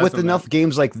like year or less with than enough that.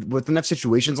 games with enough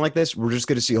situations like this, we're just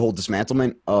going to see a whole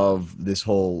dismantlement of this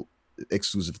whole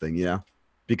exclusive thing,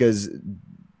 because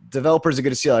developers are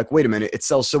going to see like, wait a minute, it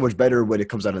sells so much better when it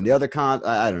comes out on the other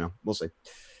I don't know, we'll see.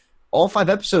 All 5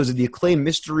 episodes of the acclaimed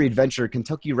mystery adventure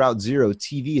Kentucky Route Zero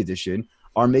TV edition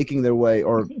are making their way,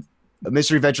 or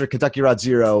Mystery Adventure Kentucky Route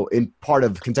Zero in part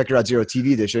of Kentucky Route Zero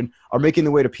TV edition are making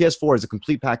their way to PS4 as a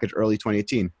complete package early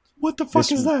 2018. What the fuck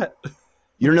This- is that?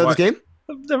 You don't know What? this game?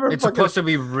 It's supposed to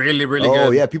be really, really Oh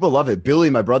good. yeah, people love it. Billy,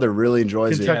 my brother, really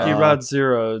enjoys Kentucky it. Route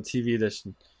Zero TV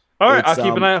edition. All right, I'll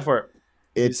keep an eye out for it.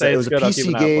 It was a good,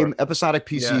 PC game, episodic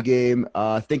PC game.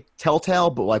 I think Telltale,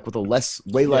 but like with a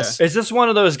way less. Is this one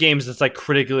of those games that's like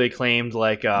critically acclaimed?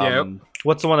 Like,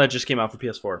 what's the one that just came out for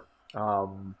PS4?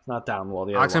 Not Downwall.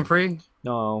 The other Oxenfree?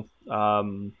 No.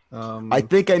 I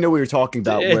think I know what you're talking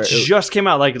about. It just came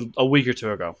out like a week or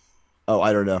two ago. Oh,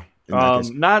 I don't know.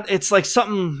 It's like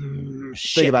something.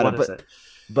 Think about it,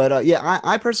 but yeah,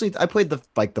 I personally played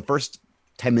the first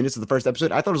 10 minutes of the first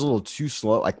episode. I thought it was a little too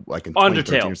slow, like in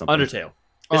Undertale. Or something. Undertale.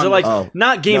 Is it like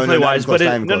not gameplay wise, but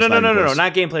no,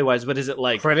 not gameplay wise, but is it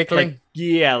like critically?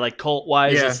 Like cult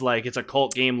wise, it's a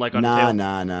cult game like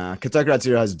Undertale. Nah. Kentucky Route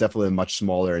Zero has definitely a much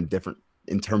smaller and different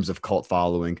in terms of cult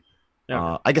following.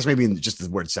 Okay. I guess maybe in just the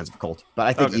word sense of cult, but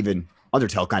I think even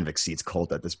Undertale kind of exceeds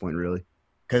cult at this point, really,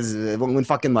 because when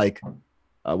fucking like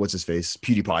what's his face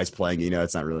PewDiePie's playing,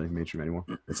 it's not really mainstream anymore.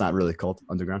 It's not really cult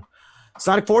underground.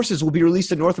 Sonic Forces will be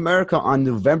released in North America on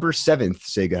November 7th.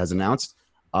 Sega has announced.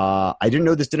 I didn't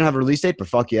know this didn't have a release date, but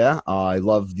fuck yeah. I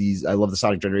love the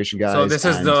Sonic Generation guys. So this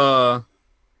is the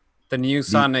new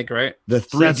Sonic, right? The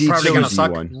 3D probably gonna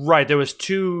suck. one. Right, there was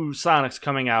 2 Sonics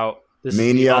coming out. This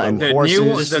Mania and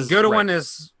Forces. The good one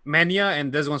is Mania,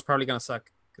 and this one's probably gonna suck.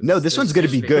 No, this one's going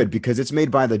to be good because it's made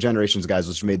by the Generations guys,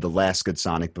 which made the last good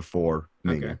Sonic before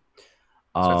Mania.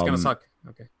 So it's gonna suck.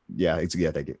 Okay. Yeah,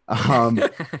 thank you.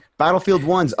 Battlefield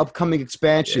 1's upcoming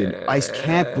expansion. I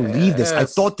can't believe this. I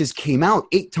thought this came out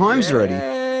 8 times already.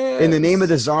 In the Name of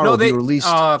the Tsar will be released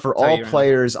for all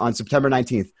players on September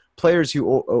 19th. Players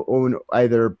who own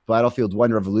either Battlefield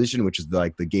 1 Revolution, which is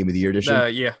like the Game of the Year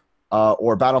edition,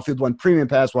 or Battlefield 1 Premium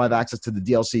Pass will have access to the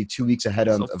DLC 2 weeks ahead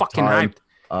of time.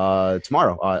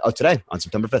 Tomorrow. Today on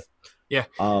September 5th. Yeah.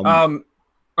 All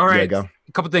right. Go.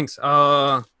 A couple things.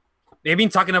 They've been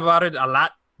talking about it a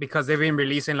lot because they've been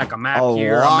releasing like a map a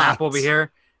map over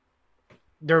here.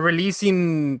 They're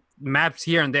releasing maps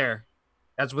here and there.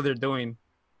 That's what they're doing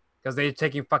because they're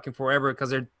taking fucking forever because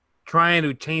they're trying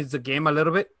to change the game a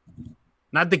little bit.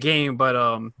 Not the game, but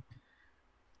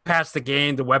patch the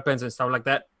game, the weapons and stuff like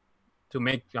that to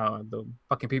make the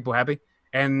fucking people happy.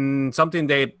 And something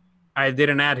that I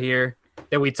didn't add here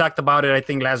that we talked about it, I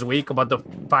think last week about the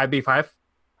 5v5.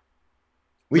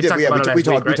 We talked about that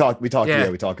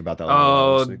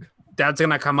last week. That's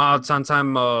gonna come out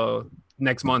sometime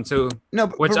next month too. No,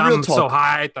 which I'm so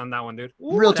hyped on that one, dude.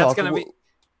 Real talk.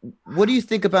 What do you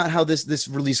think about how this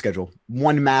release schedule?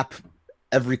 One map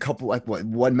every couple, like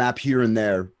one map here and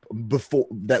there before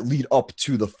that lead up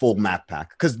to the full map pack?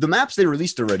 Because the maps they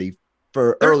released already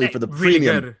for the really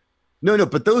premium. Good. No,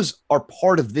 but those are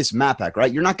part of this map pack,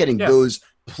 right? You're not getting those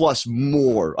plus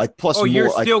more, more. You're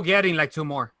still getting like 2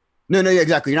 more. No, yeah,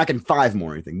 exactly. You're not getting 5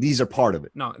 more or anything. These are part of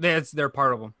it. No, they're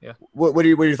part of them. Yeah. What are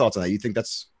your thoughts on that? You think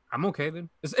that's? I'm okay, dude.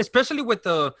 Especially with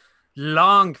the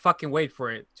long fucking wait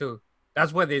for it too.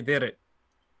 That's why they did it.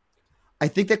 I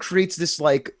think that creates this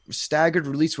like staggered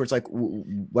release where it's like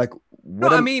what? No,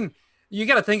 I mean, you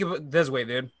gotta think of it this way,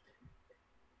 dude.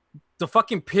 The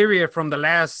fucking period from the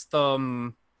last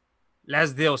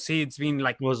DLC, it's been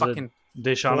like fucking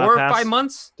 4 or 5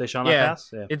 months. Pass?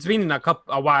 Yeah. It's been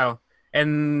a while,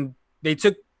 and they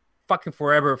took fucking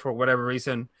forever for whatever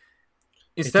reason.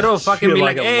 Instead of fucking being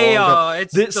like, hey,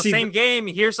 it's the same game.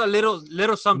 Here's a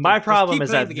little something. My problem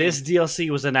is that this DLC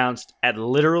was announced at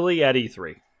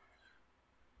E3,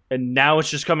 and now it's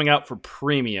just coming out for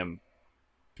premium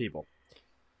people.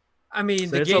 I mean,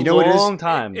 so the game, a long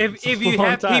time. If you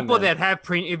have people that have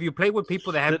premium, if you play with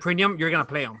people that have premium, you're gonna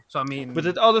play them. So I mean, but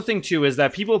the other thing too is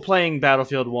that people playing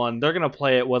Battlefield 1, they're gonna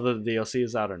play it whether the DLC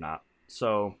is out or not.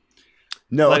 So.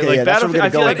 No, I feel like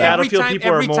Battlefield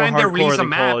people are more hardcore than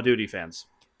Call of Duty fans.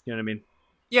 You know what I mean?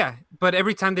 Yeah, but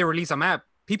every time they release a map,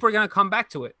 people are going to come back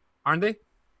to it, aren't they?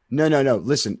 No.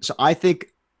 Listen, so I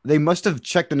think they must have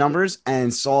checked the numbers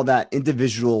and saw that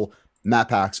individual map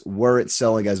packs weren't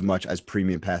selling as much as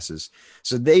premium passes.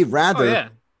 So they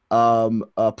rather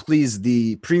please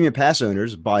the premium pass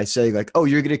owners by saying like, oh,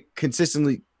 you're going to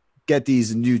consistently get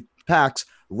these new packs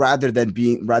rather than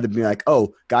being like,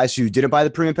 oh, guys who didn't buy the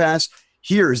premium pass,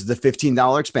 here's the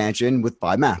 $15 expansion with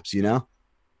 5 maps,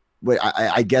 But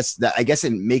I guess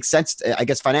it makes sense. I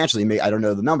guess financially, I don't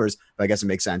know the numbers, but I guess it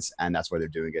makes sense, and that's why they're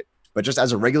doing it. But just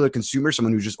as a regular consumer,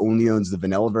 someone who just only owns the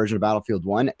vanilla version of Battlefield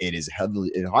 1, it is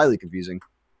highly confusing,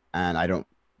 and I don't.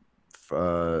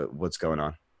 What's going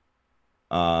on?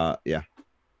 Yeah.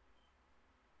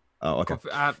 Oh, okay.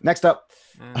 Next up,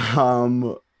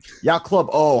 Yacht Club.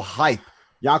 Oh, hype.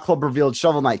 Yacht Club revealed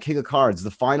Shovel Knight King of Cards,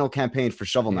 the final campaign for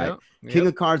Shovel Knight. King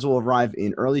of Cards will arrive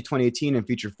in early 2018 and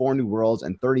feature 4 new worlds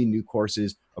and 30 new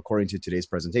courses, according to today's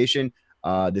presentation.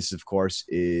 This, of course,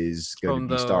 is going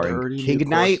to be starring King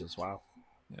Knight. Wow.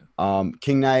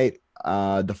 King Knight,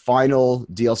 the final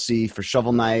DLC for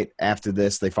Shovel Knight. After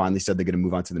this, they finally said they're going to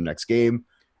move on to the next game.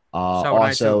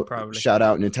 Also, shout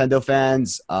out Nintendo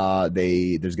fans.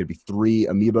 There's going to be 3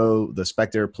 amiibo: the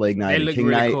Spectre, Plague Knight, and King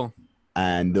Knight. Cool.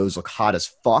 And those look hot as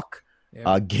fuck.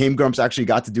 Yeah. Game Grumps actually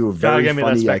got to do a very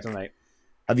funny.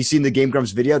 Have you seen the Game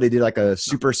Grumps video? They did like a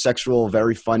super sexual,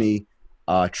 very funny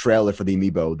trailer for the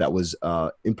amiibo that was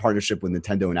in partnership with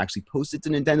Nintendo and actually posted to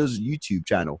Nintendo's YouTube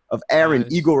channel of Aaron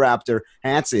Eagle Raptor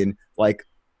Hansen like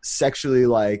sexually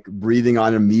like breathing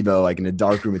on an amiibo like in a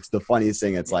dark room. It's the funniest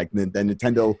thing. It's like the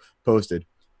Nintendo posted.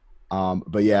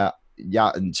 But yeah,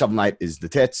 and Shovel Knight is the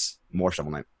tits. More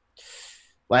Shovel Knight.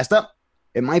 Last up.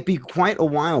 It might be quite a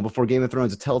while before Game of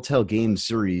Thrones, a Telltale game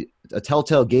series,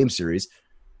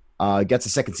 gets a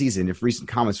second season if recent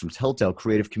comments from Telltale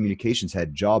Creative Communications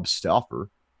head Job,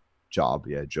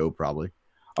 probably,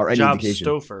 are any indication.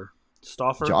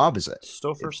 Stoffer? Job, is it?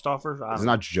 Stoffer? Is it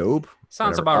not Job?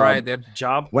 Sounds about right, dude.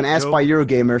 Job? When asked by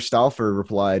Eurogamer, Stauffer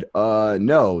replied,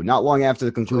 no, not long after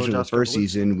the conclusion of the first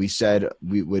season, we said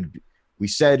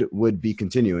would be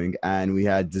continuing, and we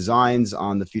had designs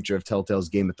on the future of Telltale's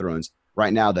Game of Thrones.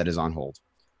 Right now, that is on hold.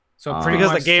 So pretty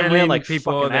because the game ran like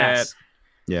people that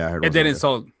it didn't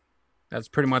sold. That's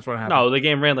pretty much what happened. No, the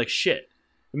game ran like shit.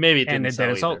 Maybe it didn't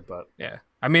sell either, but yeah.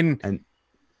 I mean,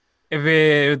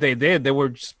 if they did, they were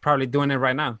just probably doing it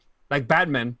right now. Like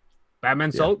Batman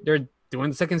sold. They're doing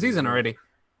the second season already.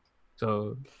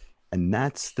 So, and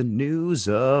that's the news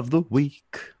of the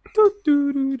week.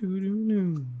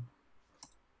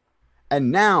 And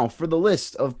now for the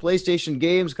list of PlayStation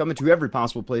games coming to every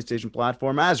possible PlayStation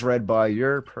platform as read by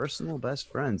your personal best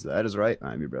friends. That is right.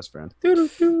 I'm your best friend. For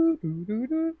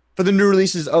the new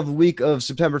releases of the week of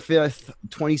September 5th,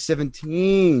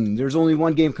 2017, there's only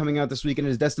one game coming out this week, and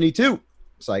it is Destiny 2.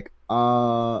 It's like,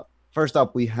 first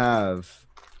up, we have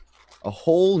A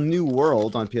Whole New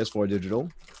World on PS4 Digital,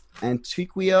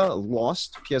 Antiquia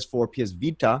Lost, PS4, PS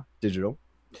Vita Digital.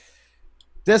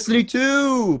 Destiny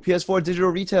 2, PS4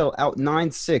 digital retail out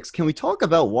 9/6. Can we talk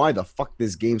about why the fuck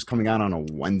this game's coming out on a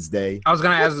Wednesday? I was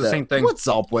going to ask the same thing. What's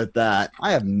up with that?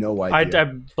 I have no idea.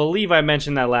 I believe I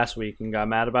mentioned that last week and got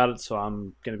mad about it, so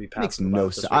I'm going to be passive. Makes no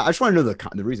sense. I just want to know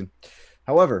the reason.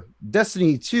 However,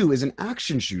 Destiny 2 is an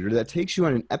action shooter that takes you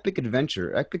on an epic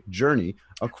journey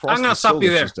across the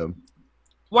solar system.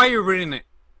 Why are you reading it?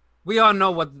 We all know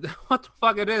what the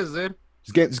fuck it is, dude.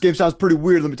 This game sounds pretty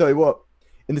weird, let me tell you what.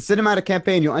 In the cinematic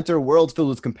campaign, you'll enter a world filled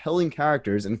with compelling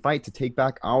characters and fight to take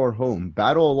back our home,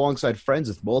 battle alongside friends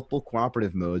with multiple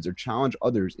cooperative modes, or challenge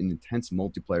others in intense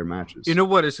multiplayer matches. You know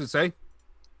what it should say?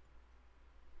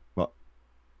 What?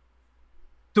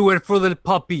 Do it for the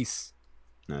puppies.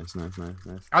 Nice. I was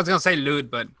going to say lewd,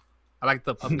 but I like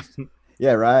the puppies.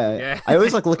 Yeah, right. Yeah. I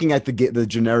always like looking at the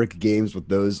generic games with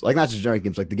those, like not just generic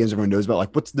games, like the games everyone knows about,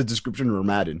 like what's the description for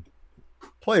Madden?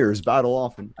 Players battle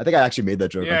often. I think I actually made that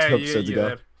joke 2 episodes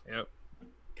ago. Yep.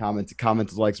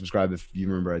 Comment, like, subscribe if you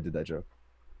remember I did that joke.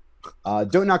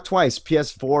 Don't Knock Twice,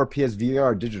 PS4,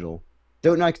 PSVR digital.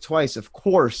 Don't Knock Twice, of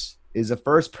course, is a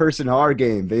first-person horror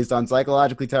game based on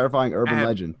psychologically terrifying urban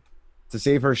legend. To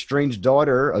save her strange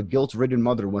daughter, a guilt-ridden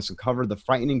mother must uncover the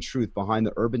frightening truth behind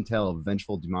the urban tale of a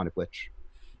vengeful demonic witch.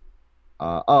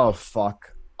 Oh,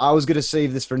 fuck. I was going to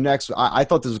save this for next week. I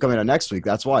thought this was coming out next week.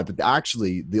 That's why. But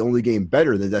actually, the only game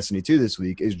better than Destiny 2 this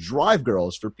week is Drive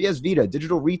Girls for PS Vita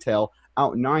digital retail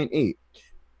out 9/8.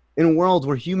 In a world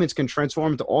where humans can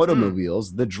transform into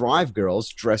automobiles, the Drive Girls,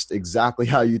 dressed exactly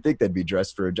how you think they'd be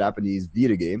dressed for a Japanese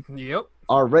Vita game,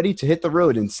 are ready to hit the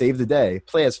road and save the day.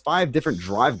 Play as 5 different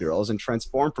Drive Girls and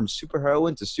transform from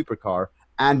superheroine to supercar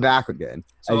and back again.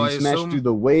 So as you smash through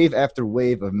the wave after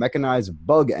wave of mechanized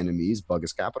bug enemies, bug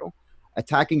is capital,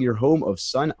 attacking your home of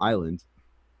Sun Island.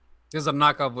 This is a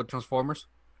knockoff with Transformers?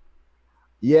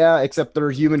 Yeah, except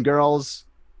they're human girls.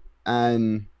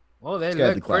 And well, they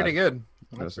look pretty good.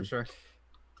 That's for sure.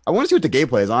 I want to see what the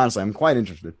gameplay is, honestly. I'm quite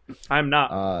interested. I'm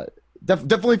not.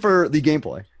 Definitely for the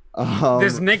gameplay.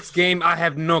 This next game, I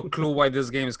have no clue why this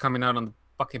game is coming out on the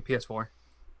fucking PS4.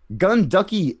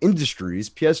 Gunducky Industries,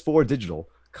 PS4 digital.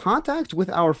 Contact with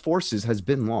our forces has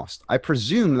been lost. I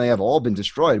presume they have all been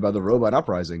destroyed by the robot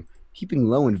uprising. Keeping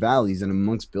low in valleys and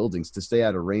amongst buildings to stay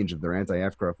out of range of their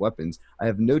anti-aircraft weapons, I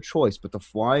have no choice but to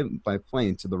fly by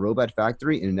plane to the robot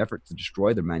factory in an effort to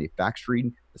destroy their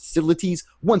manufacturing facilities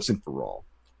once and for all.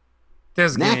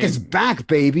 This Knack is back,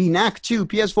 baby. Knack 2,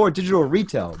 PS4 digital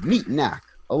retail. Meet Knack,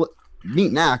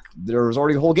 meet Knack, there was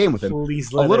already a whole game with him.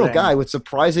 Please A let little it guy end. with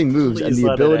surprising moves and Please the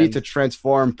let it ability end. to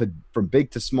transform from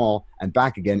big to small and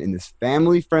back again in this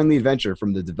family-friendly adventure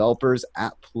from the developers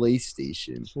at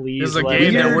PlayStation. Please This is a let game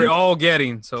it that end. we're all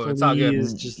getting, so it's all good.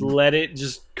 Please just let it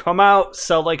just come out,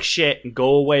 sell like shit, and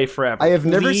go away forever. I have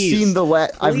never Please. seen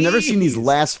I've never seen these Please.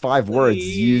 last 5 words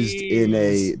used in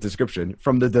a Please. description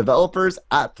from the developers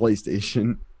at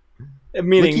PlayStation.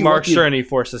 Meaning Licky Mark Lucky- Cerny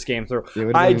forced this game through. Yeah,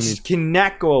 what does I that even just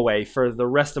cannot go away for the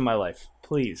rest of my life.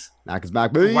 Please. Knack is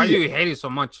back, baby. Why do you hate it so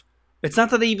much? It's not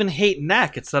that I even hate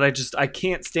Knack. It's that I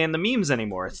can't stand the memes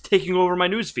anymore. It's taking over my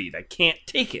newsfeed. I can't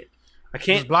take it. I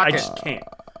can't. Just block I it. just can't.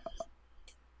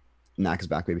 Knack is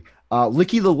back, baby.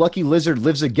 Licky the Lucky Lizard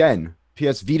lives again.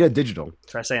 PS Vita Digital.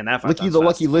 Try saying that 5 Licky times the fast.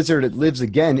 Lucky Lizard Lives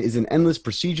Again is an endless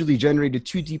procedurally generated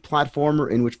 2D platformer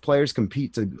in which players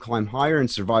compete to climb higher and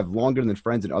survive longer than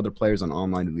friends and other players on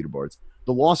online leaderboards.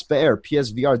 The Lost Bear,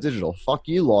 PSVR Digital. Fuck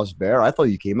you, Lost Bear. I thought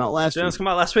you came out last Didn't week. this come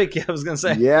out last week? Yeah, I was gonna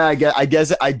say. Yeah, I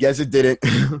guess it didn't.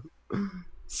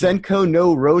 Senko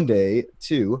no Ronde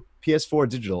 2, PS4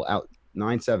 Digital, out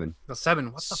 9/7. The 7.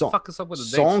 What the Song- fuck is up with the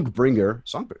dates?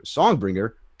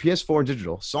 Songbringer, PS4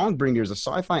 Digital. Songbringer is a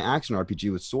sci-fi action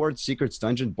RPG with swords, secrets,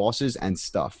 dungeon, bosses, and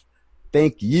stuff.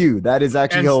 Thank you. That is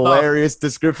actually And a stuff. hilarious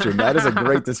description. That is a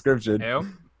great description. Yep.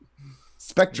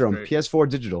 Spectrum, Great. PS4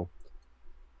 Digital.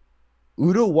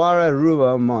 Udawara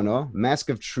Ruwa Mono, Mask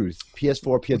of Truth,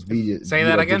 PS4, PSV. Say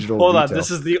that again? Digital Hold on. retail.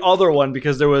 This is the other one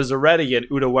because there was already an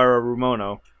Udawara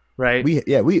Rumono, right?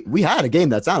 we had a game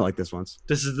that sounded like this once.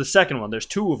 This is the second one. There's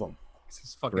 2 of them. This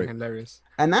is fucking Great. hilarious.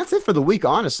 And that's it for the week,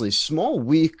 honestly. Small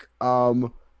week,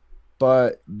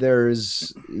 but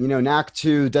there's Knack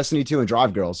 2, Destiny 2, and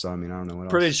Drive Girls. So I mean, I don't know what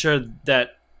else. Pretty sure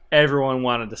that everyone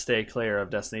wanted to stay clear of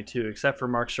Destiny 2, except for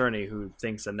Mark Cerny, who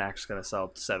thinks that Knack's going to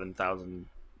sell 7,000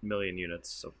 million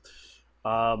units. So,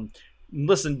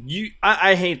 listen,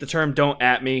 I hate the term "don't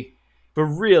at me," but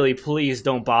really, please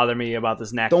don't bother me about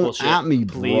this Knack Don't bullshit. at me,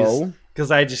 please, bro.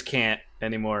 because I just can't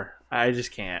anymore. I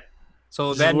just can't.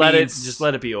 So Just that let means it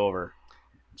let it be over.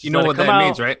 Just you know let it what come that out,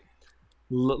 means, right?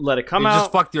 Let it come You out.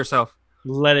 just fucked yourself.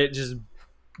 Let it just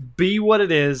be what it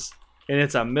is, and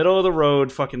it's a middle of the road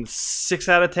fucking 6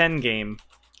 out of 10 game.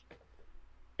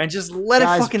 And just let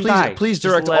Guys, it fucking please, die. Please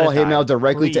Just direct let all it hate die. mail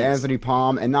directly to Please. Anthony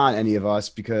Palm and not any of us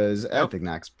because I Yep. think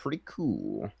Knack's pretty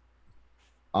cool.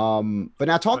 But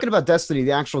now talking about Destiny,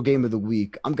 the actual game of the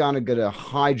week, I'm gonna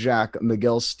hijack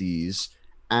Miguel Stees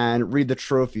and read the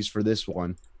trophies for this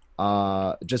one.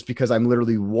 Just because I'm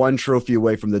literally 1 trophy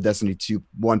away from the Destiny 2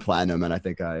 1 platinum, and I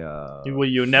think Well,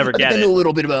 you never I think get I know a it.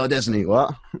 little bit about Destiny.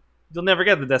 What? You'll never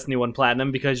get the Destiny 1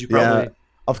 Platinum because you probably...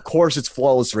 Of course, it's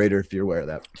Flawless Raider if you're aware of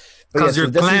that. But Because yeah, so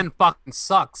your Destiny- clan fucking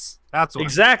sucks. That's why.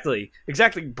 Exactly,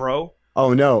 bro.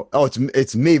 Oh no! Oh,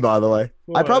 it's me, by the way.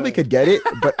 I probably What? could get it,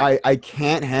 but I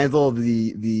can't handle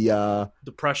the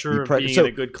The pressure The of being so- in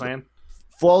a good clan.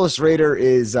 Flawless Raider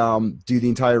is do the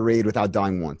entire raid without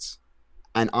dying once,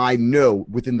 and I know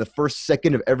within the first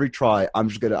second of every try, I'm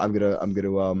blanking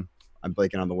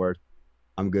on the word.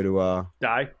 I'm gonna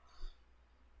Die.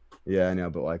 yeah, I know,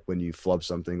 but like when you flub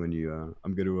something,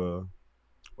 I'm gonna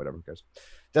whatever, guys.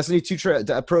 Destiny 2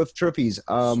 pro trophies.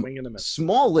 Swing and a miss.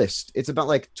 Small list. It's about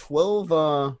like 12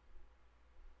 I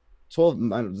don't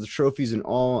know, the trophies in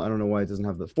all. I don't know why it doesn't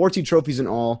have 14 trophies in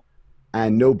all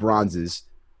and no bronzes.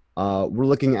 We're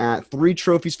looking at 3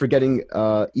 trophies for getting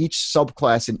each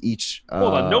subclass in each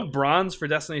Hold on, no bronze for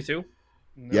Destiny 2?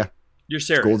 Yeah. You're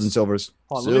serious? golds and silvers.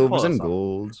 Hold on, let me pull Silvers and this up.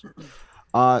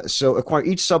 golds. So acquire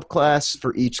each subclass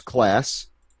for each class.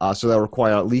 So that'll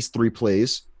require at least 3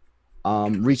 plays.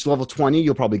 Reach level 20,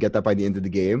 you'll probably get that by the end of the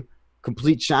game.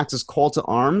 Complete Shax's Call to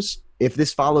Arms. If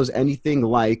this follows anything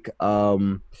like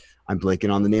I'm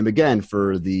blanking on the name again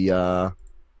for the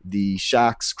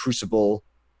Shaxx Crucible.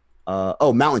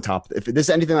 Mountaintop. If this is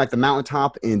anything like the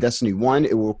Mountaintop in Destiny 1,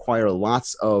 it will require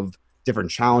lots of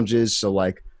different challenges. So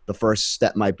like the first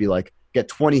step might be like get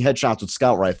 20 headshots with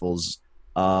scout rifles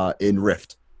in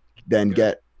Rift. Then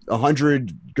get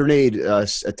 100 grenade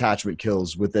attachment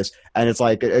kills with this, and it's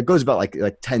like it goes about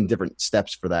like 10 different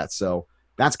steps for that. So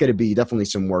that's going to be definitely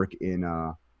some work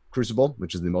in Crucible,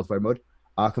 which is the multiplayer mode.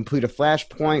 Complete a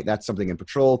flashpoint, that's something in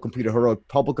Patrol. Complete a heroic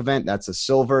public event, that's a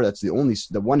silver. That's the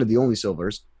one of the only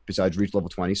silvers besides reach level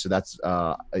 20. So that's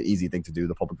an easy thing to do.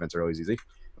 The public events are always easy.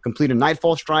 Complete a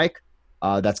Nightfall Strike.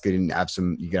 That's going to have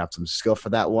some. You can have some skill for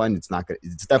that one. It's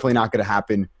definitely not going to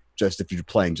happen just if you're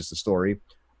playing just a story.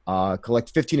 Collect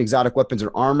 15 exotic weapons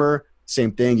or armor.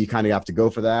 Same thing. You kind of have to go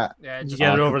for that. Yeah, You just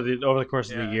get it over the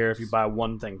course of the Yeah. year if you buy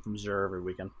one thing from Xur every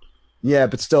weekend. Yeah,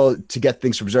 but still, to get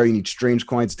things from Xur, you need strange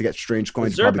coins. To get strange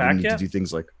coins, Is you Xur probably back need yet? to do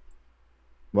things like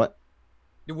what?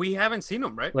 We haven't seen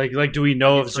them, right? Like, do we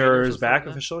know Like if in trailers Xur is or back something like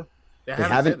that? officially? They They haven't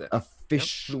said haven't that.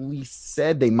 officially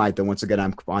said they might, though. Once again,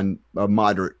 I'm on a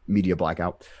moderate media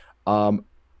blackout.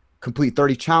 Complete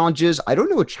 30 challenges. I don't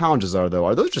know what challenges are, though.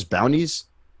 Are those just bounties?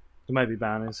 It might be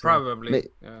bounties. Probably.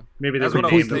 Yeah. Maybe they That's what I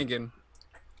was renamed them. thinking.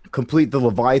 Complete the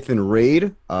Leviathan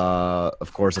raid.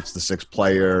 Of course, it's the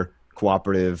 6-player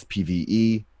cooperative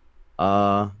PvE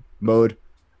mode.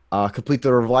 Complete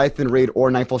the Leviathan raid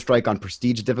or Nightfall Strike on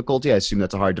prestige difficulty. I assume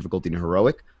that's a higher difficulty than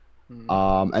heroic.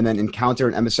 And then encounter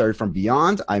an emissary from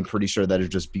beyond. I'm pretty sure that is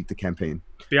just beat the campaign.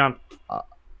 Beyond.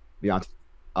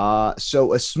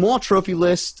 So a small trophy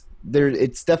list. There,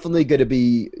 it's definitely going to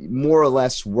be more or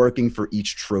less working for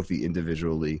each trophy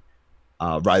individually,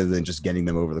 rather than just getting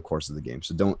them over the course of the game.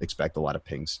 So don't expect a lot of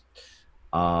pings.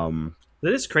 That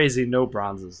is crazy. No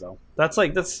bronzes though. That's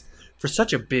for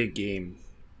such a big game.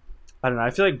 I don't know.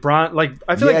 I feel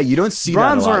like you don't see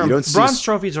bronze that a lot. You don't see bronze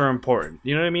trophies are important.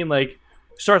 You know what I mean? Like,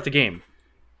 start the game,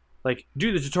 like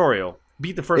do the tutorial,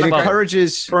 beat the first it level,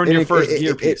 encourages earn your first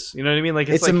gear piece. You know what I mean? Like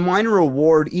it's like, a minor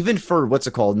reward, even for what's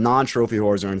it called, non-trophy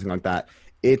horrors or anything like that.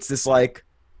 It's this like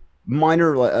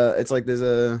minor. It's like there's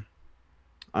a.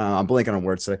 I'm blanking on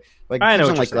words today. Like I know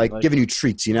like what you're saying, giving you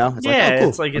treats. You know? It's yeah, like, oh, cool.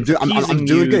 it's like it's I'm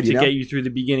doing good. to You know? get you through the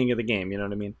beginning of the game. You know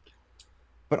what I mean?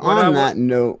 But on that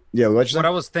note, yeah, what I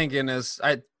was thinking is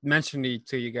I mentioned it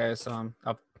to you guys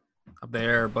up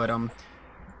there, but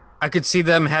I could see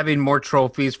them having more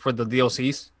trophies for the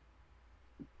DLCs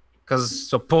because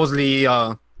supposedly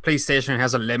PlayStation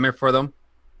has a limit for them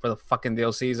for the fucking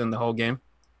DLCs in the whole game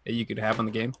that you could have in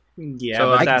the game. Yeah, so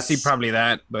but I can see probably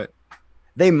that, but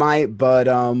they might. But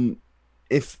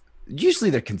if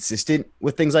usually they're consistent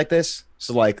with things like this,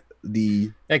 so like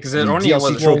because it only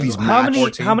DLC was trophies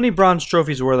how many bronze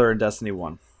trophies were there in Destiny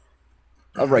 1?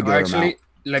 A regular amount.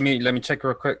 Let me check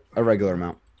real quick. A regular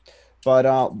amount. But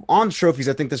on trophies,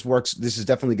 I think this works. This is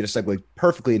definitely going to segue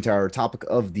perfectly into our topic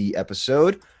of the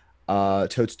episode.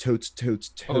 Totes.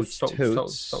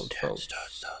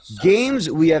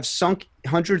 Games we have sunk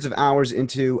hundreds of hours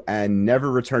into and never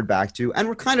returned back to, and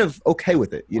we're kind of okay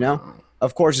with it, you know?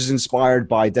 Of course, is inspired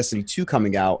by Destiny 2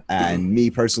 coming out and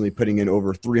me personally putting in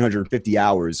over 350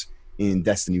 hours in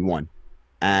Destiny 1.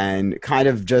 And kind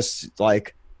of just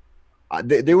like,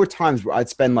 there were times where I'd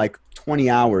spend like 20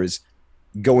 hours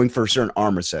going for a certain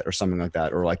armor set or something like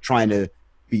that, or like trying to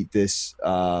beat this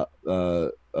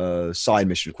side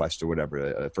mission quest or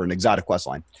whatever for an exotic quest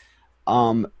line.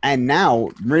 And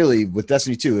now, really, with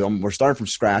Destiny 2, we're starting from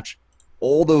scratch.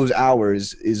 All those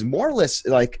hours is more or less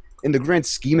like, in the grand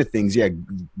scheme of things, yeah,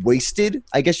 wasted,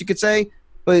 I guess you could say.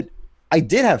 But I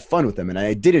did have fun with them, and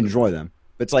I did enjoy them.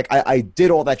 But it's like I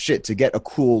did all that shit to get a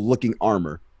cool looking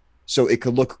armor, so it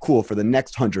could look cool for the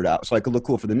next 100 hours. So I could look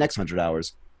cool for the next 100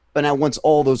 hours. But now, once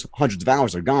all those hundreds of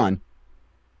hours are gone,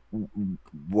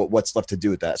 what's left to do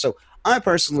with that? So I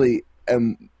personally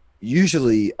am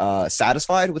usually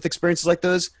satisfied with experiences like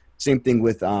those. Same thing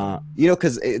with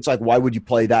because it's like, why would you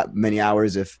play that many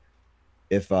hours if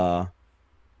you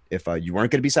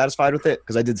weren't going to be satisfied with it?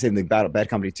 Because I did the same thing Bad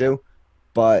Company too.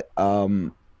 But are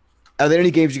there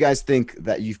any games you guys think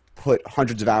that you've put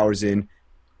hundreds of hours in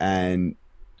and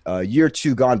a year or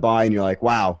two gone by and you're like,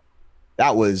 wow,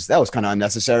 that was kind of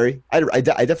unnecessary? I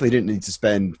definitely didn't need to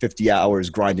spend 50 hours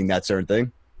grinding that certain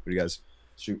thing. What do you guys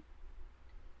shoot?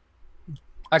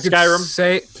 I could Skyrim.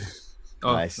 say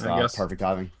Nice. Perfect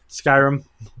timing. Skyrim,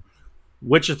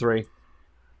 Witcher 3,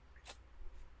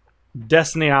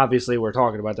 Destiny. Obviously, we're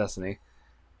talking about Destiny,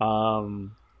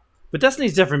 but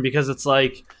Destiny's different because it's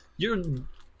like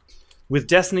with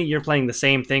Destiny, you're playing the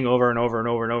same thing over and over and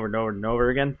over and over and over and over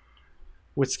again.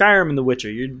 With Skyrim and The Witcher,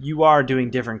 you are doing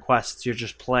different quests. You're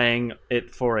just playing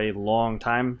it for a long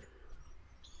time.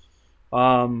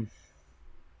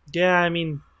 Yeah, I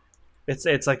mean,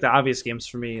 it's like the obvious games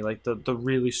for me, like the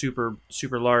really super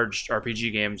large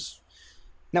RPG games.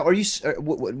 Now, are you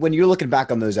when you're looking back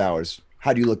on those hours?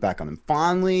 How do you look back on them?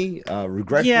 Fondly,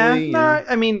 regretfully? Yeah,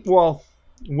 I mean, well,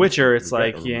 Witcher, it's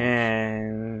like,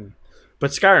 yeah,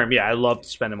 but Skyrim, yeah, I loved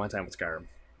spending my time with Skyrim.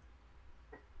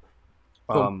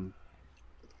 Cool.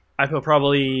 I put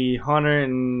probably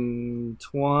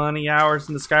 120 hours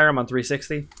into Skyrim on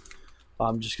 360,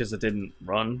 just because it didn't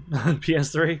run on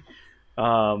PS3.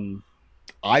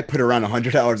 I put around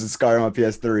 100 hours in Skyrim on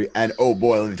PS3, and oh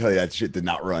boy, let me tell you, that shit did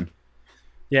not run.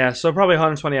 Yeah, so probably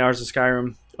 120 hours of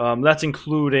Skyrim. That's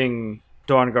including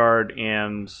Dawnguard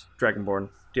and Dragonborn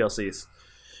DLCs.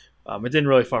 It didn't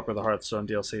really fuck with the Hearthstone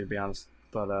DLC, to be honest.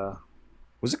 But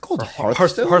was it called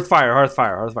Hearthstone?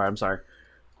 Hearthfire. I'm sorry.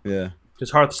 Yeah.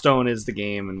 Because Hearthstone is the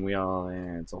game, and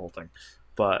it's the whole thing.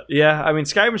 But yeah, I mean,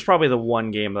 Skyrim's probably the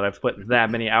one game that I've put that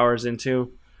many hours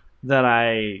into that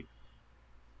I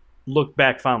look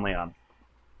back fondly on.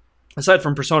 Aside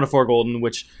from Persona 4 Golden,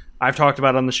 which I've talked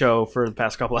about on the show for the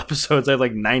past couple episodes, I have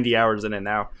like 90 hours in it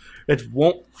now. It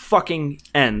won't fucking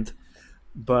end,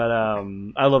 but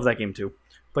I love that game too.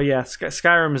 But yeah,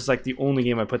 Skyrim is like the only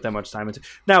game I put that much time into.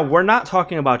 Now, we're not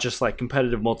talking about just like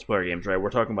competitive multiplayer games, right? We're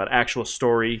talking about actual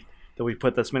story that we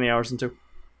put this many hours into.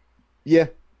 Yeah.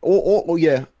 Or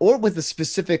with a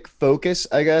specific focus,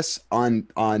 I guess, on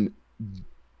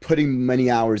putting many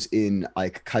hours in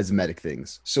like cosmetic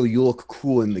things, so you look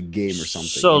cool in the game or something.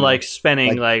 So like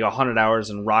spending like 100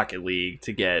 hours in Rocket League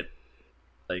to get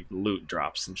like loot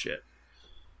drops and shit.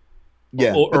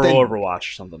 Yeah, or Overwatch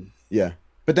or something. Yeah,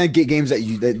 but then games that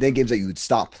you would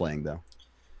stop playing though.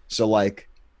 So like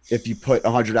if you put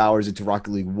 100 hours into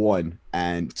Rocket League 1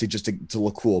 and to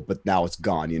look cool, but now it's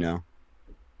gone, you know.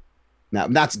 Now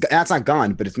that's not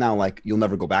gone, but it's now like you'll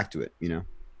never go back to it, you know.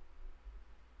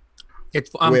 Wait,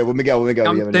 Miguel.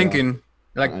 I'm thinking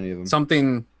like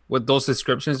something with those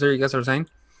descriptions that you guys are saying,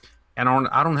 and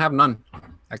I don't have none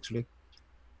actually.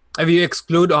 If you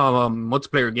exclude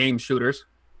multiplayer game shooters,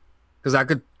 because I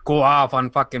could go off on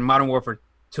fucking Modern Warfare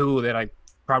 2 that I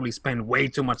probably spend way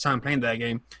too much time playing that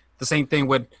game. The same thing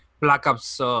with Black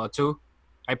Ops 2.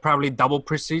 I probably double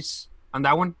prestige on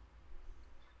that one.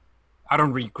 I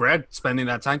don't regret spending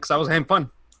that time because I was having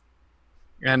fun.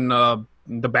 And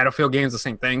the Battlefield game is the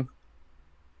same thing.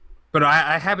 But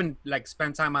I haven't like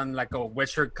spent time on like a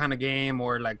Witcher kind of game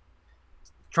or like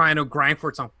trying to grind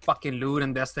for some fucking loot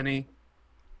in Destiny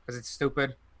because it's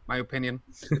stupid, my opinion.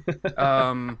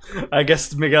 I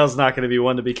guess Miguel's not going to be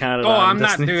one to be counted on. Oh, I'm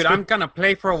not, Destiny dude. 2. I'm going to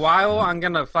play for a while. I'm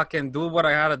going to fucking do what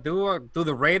I gotta do, or do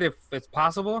the raid if it's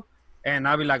possible. And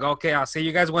I'll be like, okay, I'll see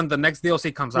you guys when the next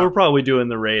DLC comes out. We're probably doing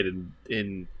the raid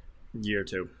in year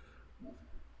 2.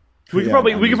 We could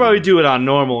probably do it on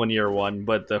normal in year 1,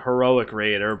 but the heroic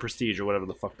raid or prestige or whatever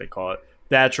the fuck they call it,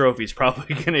 that trophy's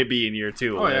probably going to be in year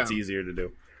 2. Oh, yeah. That's easier to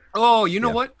do. Oh, you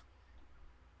know what?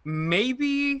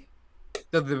 Maybe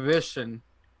the Division.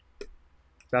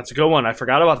 That's a good one. I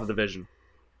forgot about the Division.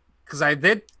 Because I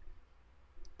did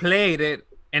play it,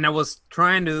 and I was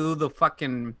trying to do the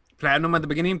fucking platinum at the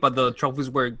beginning, but the trophies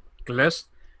were glitched.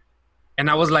 And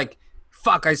I was like,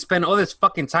 fuck, I spent all this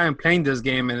fucking time playing this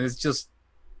game, and it's just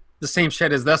the same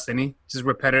shit as Destiny, just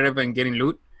repetitive and getting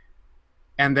loot.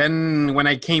 And then when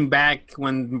I came back,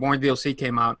 when more DLC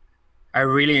came out, I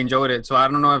really enjoyed it. So I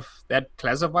don't know if that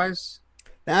classifies.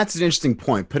 That's an interesting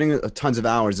point. Putting tons of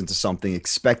hours into something,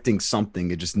 expecting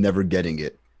something, and just never getting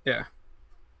it. Yeah.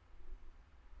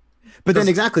 But then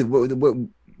exactly,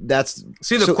 that's...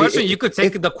 See, the question, you could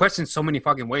take the question so many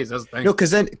fucking ways. That's the thing. No,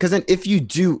 because then if you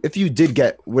did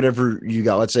get whatever you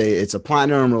got, let's say it's a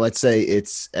platinum, or let's say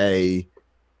it's a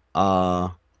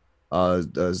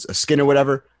skin or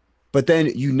whatever, but then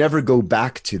you never go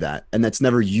back to that, and that's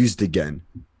never used again.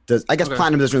 I guess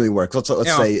platinum doesn't really work. Let's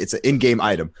say it's an in-game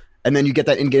item, and then you get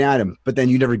that in-game item, but then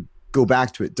you never go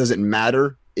back to it. Does it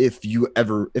matter if you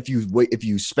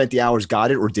spent the hours,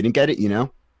 got it, or didn't get it? You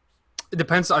know, it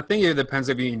depends. I think it depends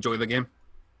if you enjoy the game.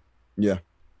 Yeah,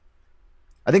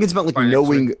 I think it's about like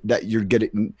knowing that you're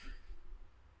getting,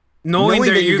 knowing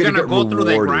that you're gonna go through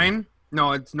the grind.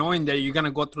 No, it's knowing that you're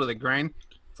gonna go through the grind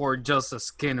for just a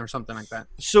skin or something like that.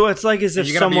 So it's like as if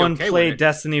someone played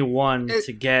Destiny 1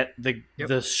 to get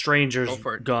the Stranger's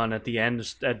gun at the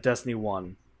end at Destiny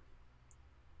 1.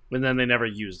 And then they never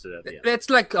used it at the end. That's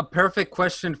like a perfect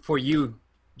question for you,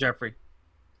 Jeffrey.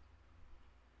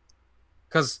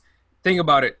 Because think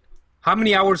about it. How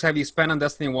many hours have you spent on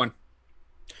Destiny 1?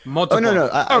 Multiple. Oh, no.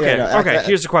 Okay.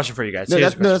 Here's a question for you guys. Go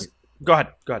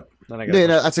ahead.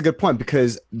 That's a good point,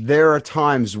 because there are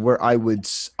times where I would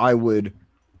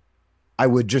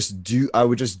just do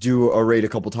a raid a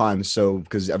couple times. So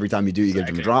because every time you do, you get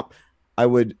a drop. I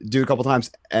would do a couple times,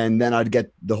 and then I'd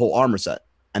get the whole armor set,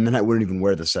 and then I wouldn't even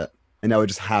wear the set, and I would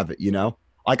just have it. You know,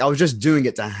 like I was just doing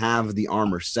it to have the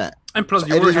armor set. And plus,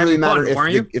 you were having fun,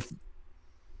 weren't you?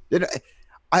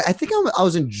 I think I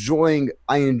was enjoying.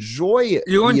 I enjoy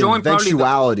the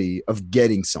eventuality of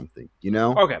getting something. You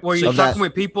know. Okay. Well, you're talking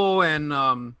with people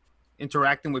and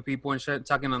interacting with people and shit,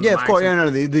 talking on. Yeah, of course. Yeah, no.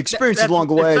 The experience along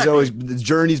the way is always the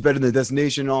journey's better than the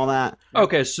destination and all that.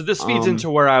 Okay, so this feeds into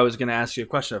where I was going to ask you a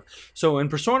question of. So in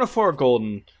Persona 4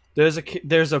 Golden, there's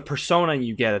a persona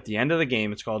you get at the end of the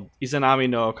game. It's called Izanami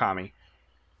no Okami.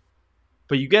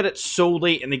 But you get it so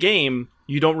late in the game,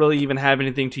 you don't really even have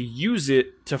anything to use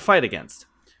it to fight against.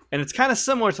 And it's kind of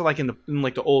similar to like in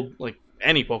like the old, like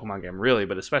any Pokemon game really,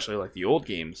 but especially like the old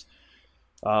games,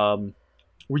 where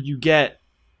you get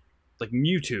like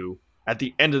Mewtwo at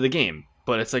the end of the game,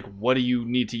 but it's like, what do you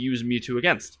need to use Mewtwo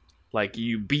against? Like,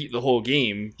 you beat the whole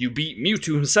game, you beat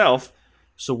Mewtwo himself,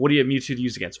 so what do you have Mewtwo to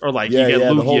use against? Or like, you get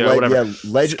Lugia or whatever. Yeah,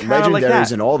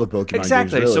 legendaries in all the Pokemon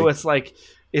exactly. games, really. So it's like,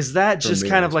 is that just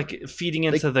kind of like feeding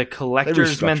into the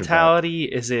collector's mentality?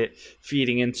 That. Is it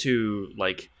feeding into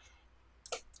like?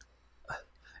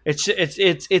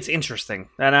 It's interesting,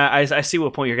 and I see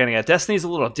what point you're getting at. Destiny's a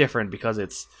little different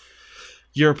because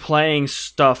you're playing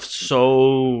stuff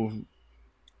so.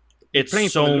 It's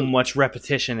so much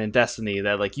repetition in Destiny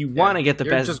that like you want to get the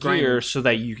best gear so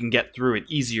that you can get through it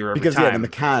easier every time. Because the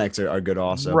mechanics are good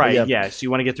also. Right, yeah. So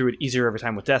you want to get through it easier every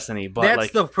time with Destiny. But that's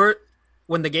like the first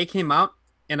when the game came out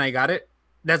and I got it,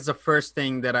 that's the first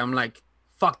thing that I'm like,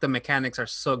 fuck, the mechanics are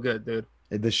so good, dude.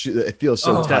 It feels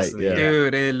so tight. Destiny, yeah.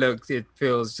 Dude, it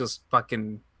feels just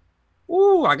fucking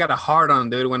ooh, I got a hard on,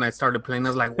 dude, when I started playing. I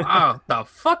was like, wow, the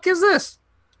fuck is this?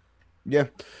 Yeah.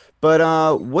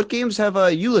 But what games have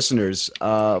you listeners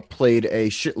played a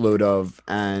shitload of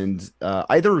and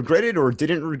either regretted or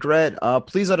didn't regret?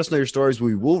 Please let us know your stories.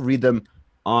 We will read them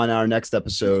on our next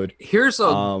episode. Here's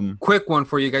a quick one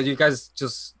for you guys. You guys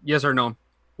just yes or no.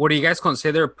 What do you guys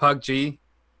consider PUBG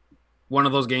one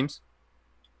of those games?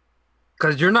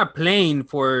 Because you're not playing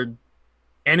for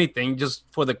anything, just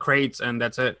for the crates, and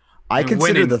that's it. I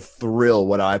consider the thrill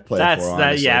what I play That's for.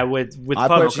 That, yeah. With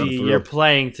PUBG, you're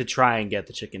playing to try and get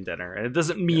the chicken dinner, and it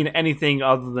doesn't mean anything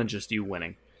other than just you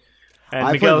winning.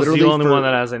 And Miguel's the only one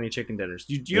that has any chicken dinners.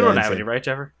 You don't have any, right,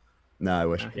 Jeffrey? No, I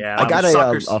wish. Yeah, I got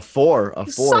a 4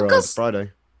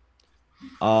 Friday.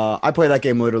 I play that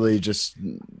game literally just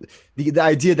the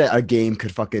idea that a game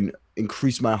could fucking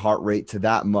increase my heart rate to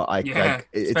that much.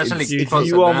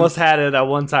 You almost had it at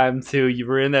one time too. You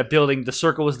were in that building. The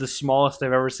circle was the smallest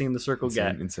I've ever seen the circle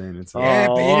get. Insane. Yeah,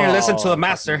 but you didn't listen to the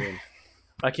master.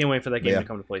 I can't wait for that game to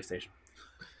come to PlayStation.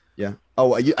 Yeah.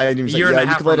 Oh, I didn't even say,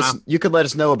 you could let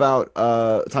us know about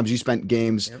times you spent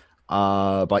games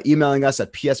by emailing us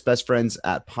at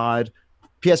psbestfriends@pod.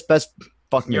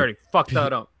 Fuck me. You already fucked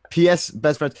that up. PS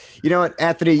Best Friends. You know what,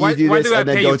 Anthony, you do this and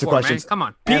then go into questions. Man? Come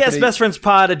on.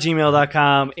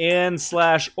 psbestfriendspod@gmail.com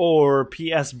and/or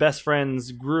PS Best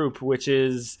Friends group, which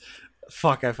is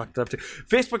I fucked up too.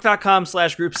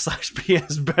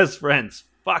 Facebook.com/group/PS Best Friends.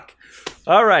 Fuck.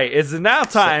 All right. It's now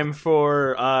time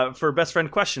for Best Friend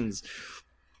questions.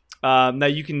 Now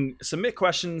you can submit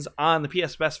questions on the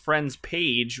PS Best Friends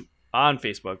page on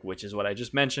Facebook, which is what I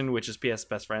just mentioned, which is PS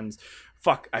Best Friends.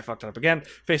 Fuck, I fucked it up again.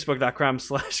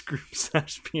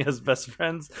 Facebook.com/group/PS Best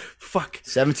Friends. Fuck.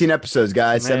 17 episodes,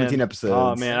 guys. Man. 17 episodes.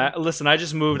 Oh man, listen, I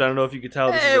just moved. I don't know if you could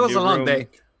tell. It was a long day.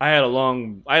 I had a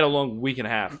long week and a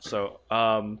half. So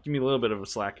give me a little bit of a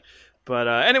slack. But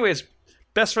anyways,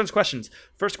 Best Friends questions.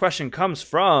 First question comes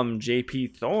from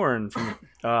JP Thorne from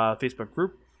Facebook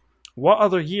group. What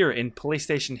other year in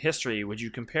PlayStation history would you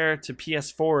compare to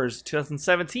PS4's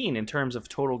 2017 in terms of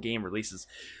total game releases?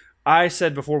 I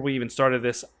said before we even started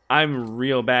this, I'm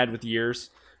real bad with years.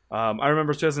 I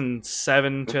remember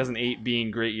 2007, 2008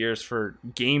 being great years for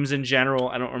games in general.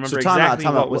 I don't remember exactly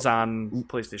what was on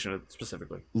PlayStation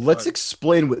specifically. Let's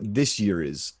explain what this year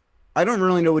is. I don't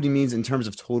really know what he means in terms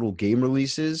of total game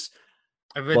releases.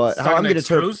 If it's how I'm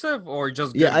exclusive or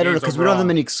just I don't know because we don't have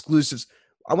many exclusives.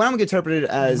 What I'm going to interpret it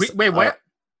as wait, what?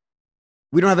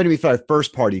 We don't have any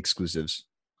first party exclusives.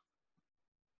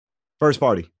 First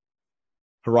party,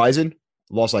 Horizon,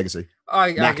 Lost Legacy,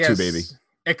 I guess 2, baby.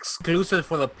 Exclusive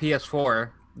for the PS4,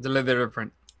 a little bit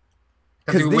different.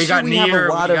 Because we got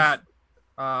Nier,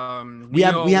 we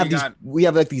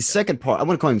have like these second part. I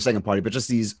wouldn't call them second party, but just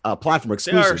these platform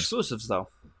exclusives. They are exclusives though.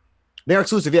 They are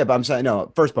exclusive, yeah. But I'm saying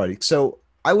no first party. So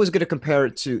I was going to compare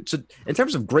it to in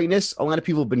terms of greatness. A lot of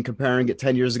people have been comparing it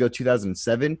 10 years ago,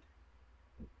 2007.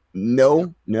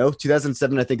 No,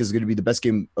 2007 I think is going to be the best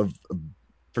game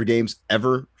for games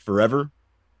ever, forever.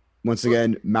 Once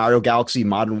again, Mario Galaxy,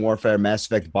 Modern Warfare, Mass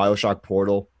Effect, BioShock,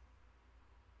 Portal,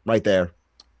 right there.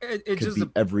 It could be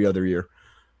every other year.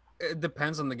 It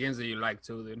depends on the games that you like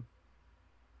too, dude.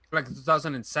 Like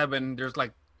 2007, there's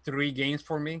like 3 games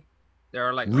for me. There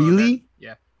are like really,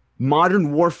 yeah.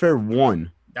 Modern Warfare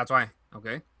 1. That's why.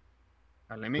 Okay.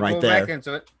 Let me right go there. back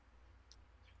into it.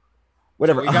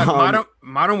 Whatever. So we got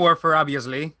Modern Warfare,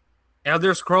 obviously.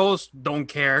 Elder Scrolls, don't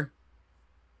care.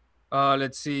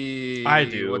 Let's see. I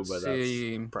do. Let's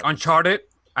see. Uncharted.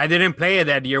 I didn't play it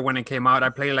that year when it came out. I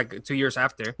played like 2 years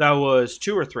after. That was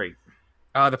 2 or 3.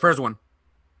 The first one.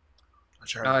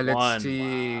 Let's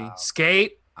see. Wow.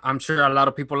 Skate. I'm sure a lot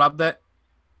of people love that.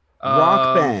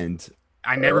 Rock Band.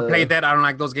 I never played that. I don't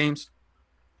like those games.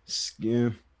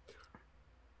 Yeah.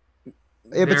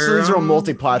 Yeah, but these are all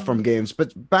multi-platform games.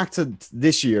 But back to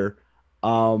this year,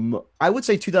 I would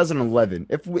say 2011.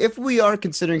 If we are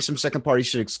considering some second party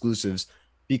shit exclusives,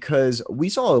 because we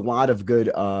saw a lot of good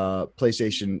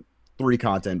PlayStation 3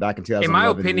 content back in 2011. In my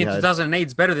opinion, 2008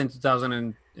 is better than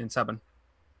 2007.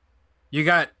 You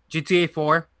got GTA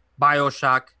 4,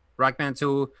 BioShock, Rockman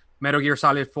 2, Metal Gear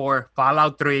Solid 4,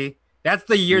 Fallout 3. That's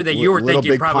the year that you were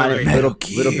thinking, probably. Little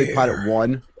Big Planet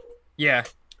 1. Yeah.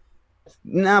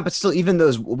 Nah, but still, even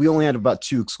those, we only had about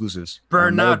 2 exclusives.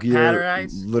 Burnout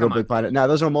Paradise. Little Big Planet. Nah,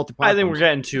 those are multi-platforms. I think we're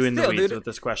getting too in the weeds with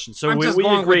this question. So we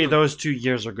agree those 2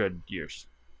 years are good years.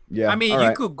 Yeah. I mean,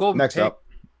 you could go next up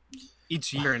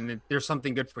each year, and there's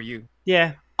something good for you.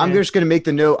 Yeah. I'm just going to make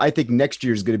the note. I think next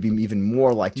year is going to be even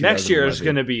more like 2011. Next year is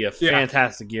going to be a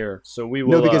fantastic year. So we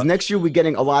will. No, because next year we're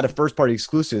getting a lot of first-party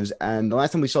exclusives, and the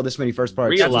last time we saw this many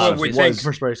first-party exclusives was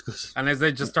first-party exclusives. Unless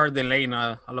they just start delaying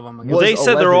all of them again. Well, they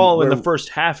said they're all in the first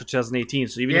half of 2018.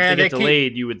 So even if they get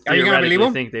delayed, you would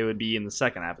theoretically think they would be in the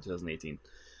second half of 2018.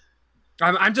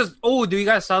 I'm just. Oh, do you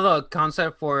guys saw the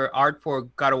concept for art for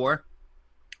God of War?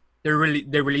 They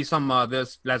released some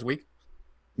this last week.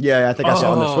 Yeah, I think I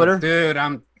saw on the Twitter.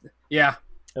 Dude, yeah.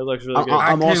 It looks really good.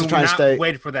 I'm also trying to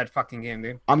wait for that fucking game,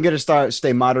 dude. I'm gonna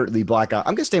stay moderately blackout.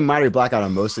 I'm gonna stay moderately blackout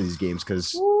on most of these games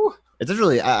because it doesn't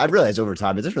really. I realize over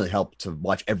time it doesn't really help to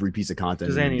watch every piece of content.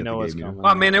 Because then you know what's going on.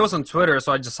 Oh man, it was on Twitter,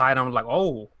 so I decided I'm like,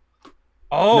 oh.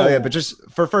 No, yeah, but just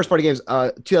for first party games,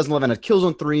 2011 had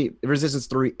Killzone 3, Resistance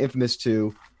 3, Infamous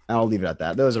 2, and I'll leave it at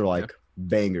that. Those are like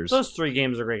bangers. Those 3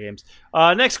 games are great games.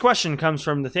 Next question comes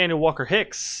from Nathaniel Walker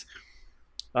Hicks.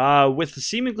 With the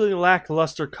seemingly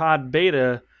lackluster COD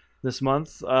beta this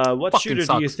month, what shooter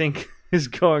do you think is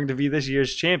going to be this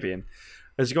year's champion?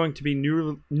 Is it going to be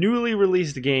newly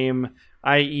released game,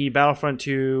 i.e. Battlefront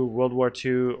 2, World War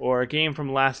II, or a game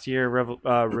from last year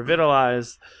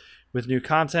revitalized with new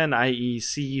content, i.e.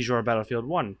 Siege or Battlefield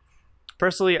 1?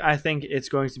 Personally, I think it's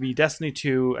going to be Destiny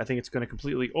 2. I think it's going to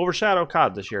completely overshadow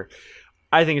COD this year.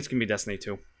 I think it's going to be Destiny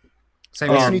 2.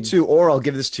 Destiny 2, or I'll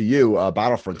give this to you,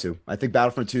 Battlefront 2. I think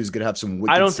Battlefront 2 is going to have some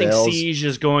wicked I don't sales. think Siege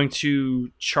is going to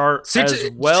chart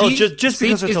as well, just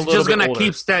because it's a little bit older. It's just going to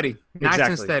keep steady. Nice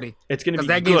and steady. It's going to be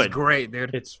that good. Game's great,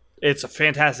 dude. It's a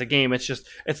fantastic game. It's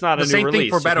not a new release. The same thing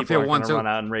for so Battlefield 1 too. Run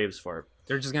out and raves for it.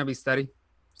 They're just going to be steady.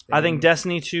 I think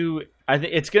Destiny 2, I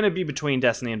think it's going to be between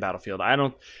Destiny and Battlefield.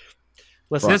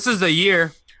 Listen, this is the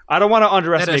year. I don't want to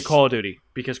underestimate Call of Duty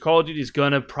because Call of Duty is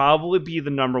going to probably be the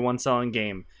number 1 selling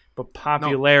game. But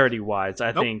popularity-wise,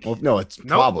 I think... Well, no, it's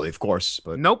probably, of course.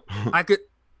 But Nope.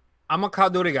 I'm a Call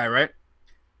of Duty guy, right?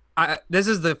 This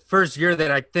is the first year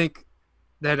that I think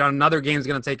that another game is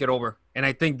going to take it over. And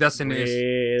I think Destiny is...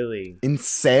 Really? In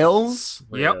sales?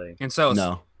 Yep, in sales.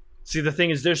 No. See, the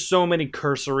thing is, there's so many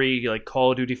cursory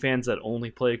Call of Duty fans that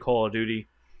only play Call of Duty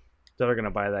that are going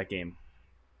to buy that game.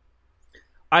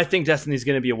 I think Destiny's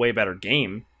going to be a way better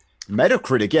game.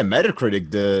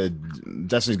 Metacritic, the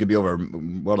Destiny's gonna be over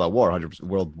World at War, 100%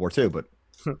 World War II, but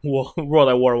World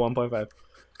at War 1.5.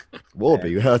 Will it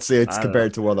be? Let's say it's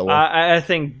compared to World at War. I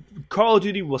think Call of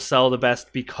Duty will sell the best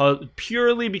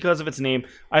purely because of its name.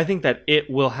 I think that it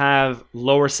will have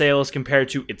lower sales compared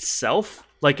to itself,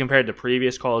 compared to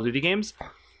previous Call of Duty games.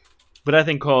 But I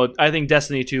think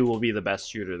Destiny 2 will be the best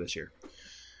shooter this year.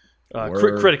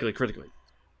 Critically.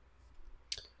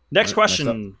 Next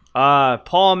question,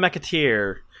 Paul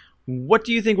McAteer. What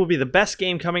do you think will be the best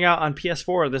game coming out on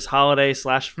PS4 this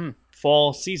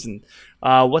holiday/fall season?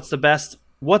 What's the best?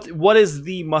 What is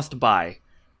the must buy?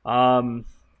 We're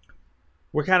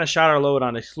kind of shot our load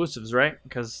on exclusives, right?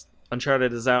 Because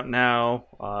Uncharted is out now.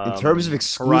 In terms of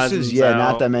exclusives,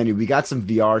 not that many. We got some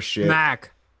VR shit.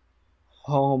 Mac.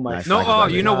 Oh my! No,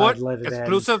 you know what?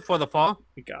 Exclusive for the fall.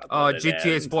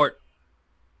 GTA Sport.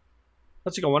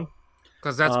 That's a good one.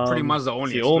 Because that's pretty much the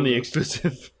only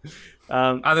exclusive.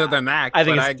 Other than that, I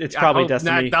think it's probably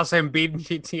Destiny. That doesn't beat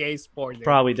GTA Sport. Dude.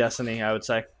 Probably Destiny, I would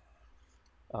say.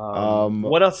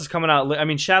 What else is coming out? I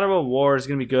mean, Shadow of War is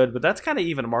going to be good, but that's kind of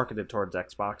even marketed towards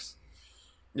Xbox.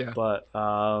 Yeah. But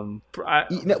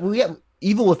we have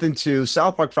Evil Within 2,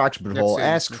 South Park Fractured But Whole,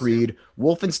 Ass Creed,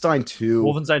 Wolfenstein 2.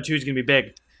 Wolfenstein 2 is going to be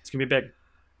big. It's going to be big.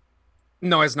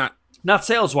 No, it's not. Not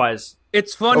sales-wise.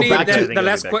 It's funny that the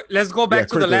last. Let's go back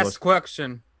to the last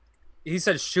question. He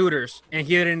said shooters, and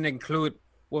he didn't include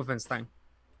Wolfenstein.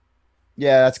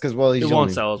 Yeah, that's because it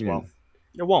won't sell as well.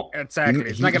 It won't.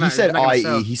 Exactly. He said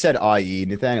IE. He said IE.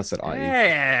 Nathaniel said IE.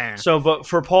 Yeah. So, but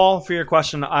for Paul, for your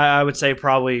question, I would say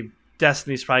probably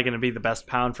Destiny's probably going to be the best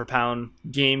pound for pound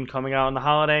game coming out on the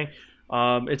holiday.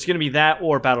 It's going to be that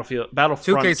or Battlefront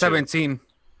 2K17.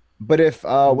 But if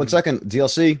 1 second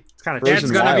DLC, it's kind of that's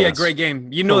gonna be a great game.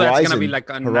 You know that's gonna be like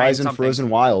a Horizon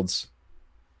Frozen Wilds.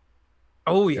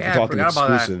 Oh If we're yeah, I talking forgot about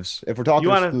that. exclusives. If we're talking You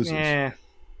want exclusives. to? Yeah.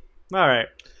 All right.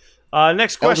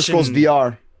 Next Elder question. Scrolls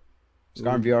VR.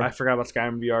 Skyrim I VR. forgot about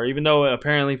Skyrim VR. Even though it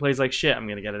apparently plays like shit, I'm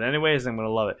gonna get it anyways. I'm gonna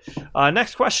love it.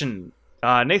 Next question.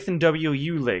 Nathan W.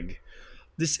 Ulig.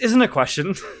 This isn't a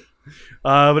question,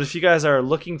 but if you guys are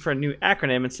looking for a new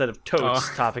acronym instead of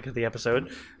totes, topic of the episode,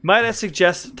 might I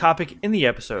suggest topic in the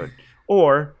episode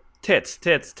or tits.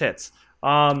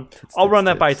 I'll run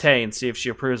that by Tay and see if she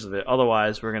approves of it.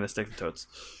 Otherwise, we're gonna stick to totes.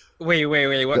 Wait.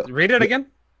 What? Read it again.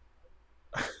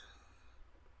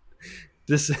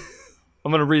 This.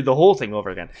 I'm going to read the whole thing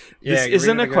over again. This Yeah,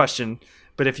 isn't read a it again. question,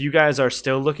 but if you guys are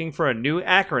still looking for a new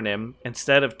acronym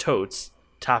instead of totes,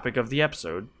 topic of the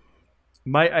episode,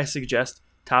 might I suggest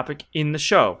topic in the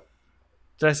show?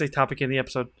 Did I say topic in the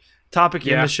episode? Topic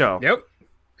in the show. Yep.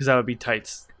 Because that would be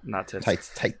tights, not tits.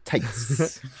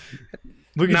 Tights.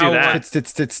 We could Now do that.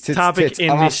 Tits. Topic in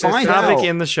the Find topic out.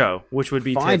 in the show, which would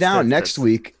be Find tits, out tits, next tits.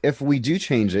 week if we do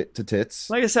change it to tits.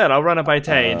 Like I said, I'll run it by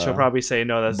Tay, and she'll probably say,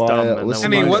 no, that's but, dumb. And then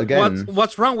listen, I we'll mean, run it. again-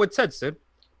 what's wrong with tits, dude?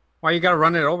 Why you gotta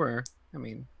run it over? I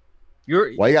mean,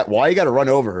 you're Why you got to run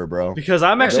over her, bro? Because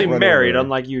I'm actually Don't run married, over.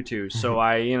 unlike you two. So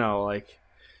Are you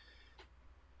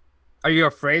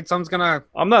afraid someone's gonna?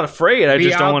 I'm not afraid. I Be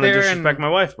just don't out want to there disrespect and- my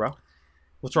wife, bro.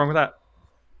 What's wrong with that?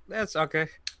 That's okay.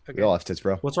 We all have tits,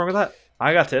 bro. What's wrong with that?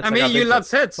 I got tits. I mean, got you big love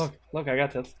tits. Look, I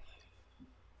this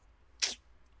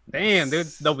Damn, dude,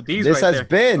 double D's This right has there.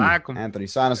 been Like 'em. Anthony.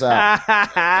 Sign us out.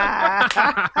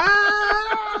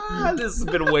 This has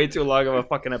been way too long of a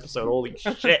fucking episode. Holy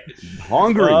shit.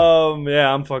 Hungry.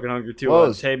 Yeah, I'm fucking hungry too. What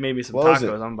was- Tay made me some what was it?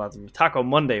 tacos. I'm about to Taco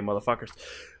Monday, motherfuckers.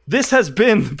 This has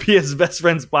been the PS Best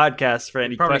Friends podcast. For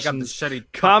any Probably got the questions, shitty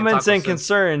comments, fucking and taco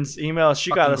concerns, email us.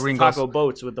 She got Fucking us gringos. taco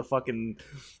boats with the fucking.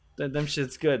 Them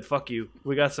shit's good. Fuck you.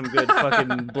 We got some good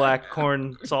fucking black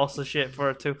corn salsa shit for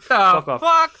it too. Fuck off.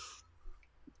 Fuck.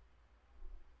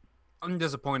 I'm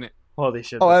disappointed. Holy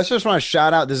shit. Oh, I just want to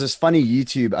shout out. There's this funny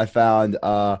YouTube I found.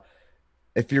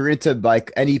 If you're into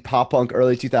like any pop punk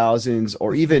early 2000s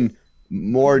or even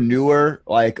more newer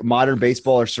like modern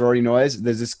baseball or sorority noise,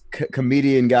 there's this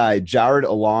comedian guy Jared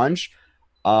Alonge,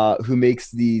 who makes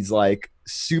these like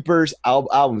super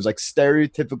albums, like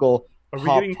stereotypical Are we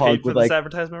pop getting punk paid for with this like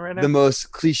advertisement right now? the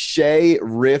most cliche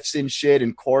riffs and shit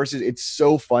and choruses. It's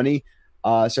so funny.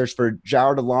 Search for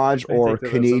Jared Alonge I or think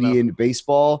that's Canadian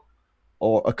baseball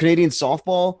or a Canadian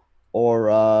softball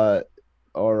or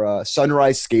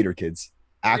Sunrise Skater Kids.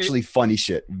 Actually funny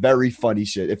shit. Very funny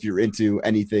shit if you're into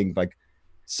anything like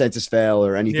Census Fail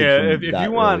or anything. Yeah, from if that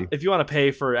you want early. if you want to pay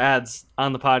for ads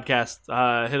on the podcast,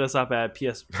 hit us up at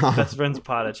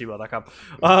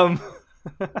psbestfriendspod@gmail.com.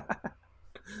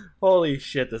 Holy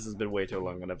shit, this has been way too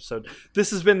long an episode. This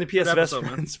has been the PS Good Best episode,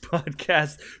 man. Friends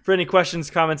podcast. For any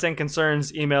questions, comments, and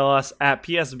concerns, email us at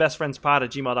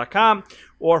psbestfriendspod@gmail.com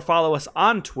or follow us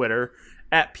on Twitter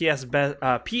at PSBF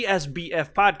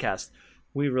Podcast.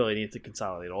 We really need to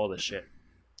consolidate all this shit.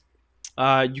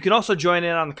 You can also join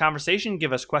in on the conversation,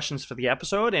 give us questions for the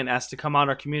episode, and ask to come on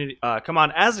our community, come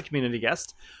on as a community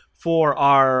guest for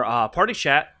our party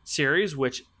chat series,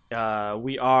 which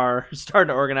we are starting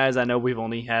to organize. I know we've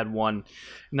only had one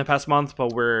in the past month,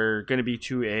 but we're going to be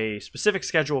to a specific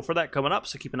schedule for that coming up,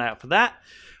 so keep an eye out for that.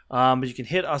 But you can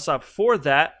hit us up for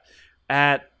that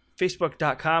at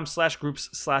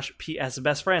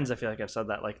facebook.com/groups/psbestfriends. I feel like I've said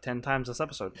that like 10 times this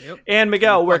episode. Yep. And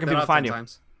Miguel, where can Fucked people it up find 10 you?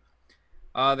 times.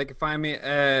 They can find me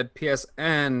at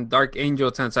PSN Dark Angel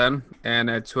 1010 and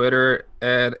at Twitter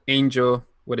at Angel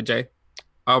with a J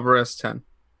Alvarez 10.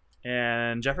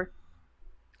 And Jeffrey?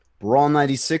 Brawl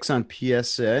 96 on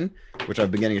PSN, which I've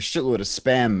been getting a shitload of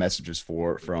spam messages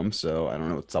from. So I don't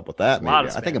know what's up with that. A lot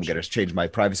Maybe of I think spam I'm gonna shit. change my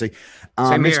privacy.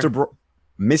 Same here.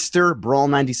 Mr. Brawl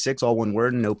 96, all one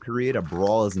word, no period. A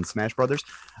brawl is in Smash Brothers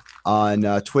on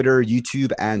Twitter,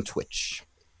 YouTube, and Twitch.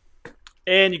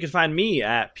 And you can find me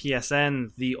at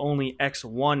PSN, the only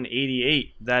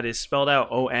X188. That is spelled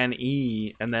out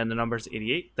ONE, and then the number's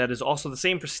 88. That is also the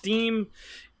same for Steam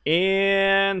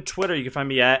and Twitter. You can find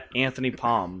me at Anthony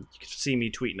Palm. You can see me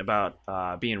tweeting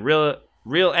about being real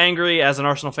angry as an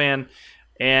Arsenal fan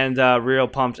and real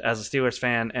pumped as a Steelers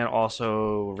fan, and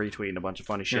also retweeting a bunch of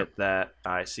funny shit that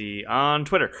I see on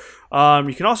Twitter.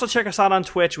 You can also check us out on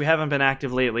Twitch. We haven't been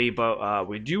active lately, but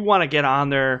we do want to get on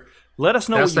there. Let us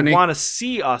know what Destiny. you want to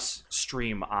see us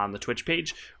stream on the Twitch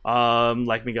page.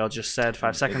 Like Miguel just said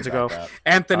 5 seconds ago.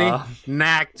 Anthony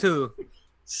Knack 2.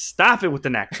 Stop it with the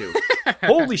neck too.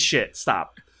 Holy shit,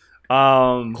 stop.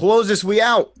 Thank Close this, we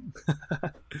out.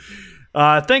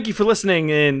 you for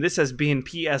listening, and this has been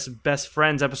PS Best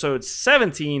Friends episode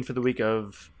 17 for the week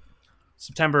of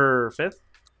September 5th.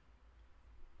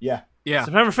 Yeah. Yeah.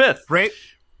 September 5th. Rate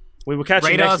We will catch you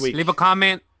Rate next us, week. leave a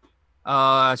comment,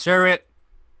 share it.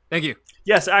 Thank you.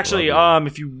 Yes, actually,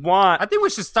 if you want, I think we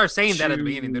should start saying that at the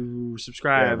beginning, dude.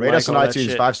 Subscribe, rate us on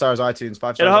iTunes, 5 stars iTunes,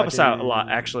 5 stars. It'll help iTunes. us out a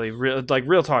lot, actually.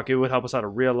 Real talk, it would help us out a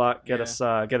real lot. Get us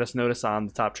noticed on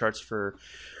the top charts for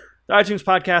the iTunes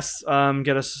podcasts.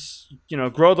 Get us,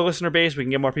 grow the listener base. We can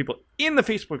get more people in the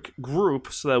Facebook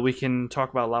group so that we can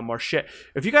talk about a lot more shit.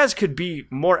 If you guys could be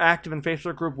more active in the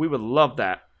Facebook group, we would love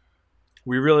that.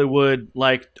 We really would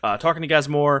like talking to you guys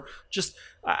more. Just,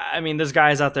 there's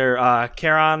guys out there,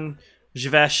 Karan,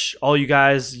 Javesh, all you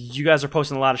guys are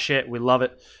posting a lot of shit. We love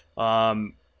it.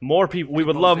 More people. We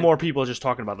would love more people just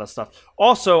talking about that stuff.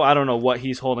 Also, I don't know what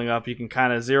he's holding up. You can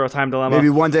kind of Zero Time Dilemma. Maybe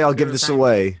one day I'll give this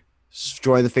away.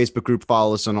 Join the Facebook group,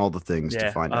 follow us on all the things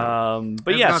to find out.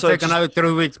 But it's gonna take another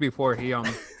 3 weeks before he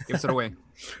gives it away.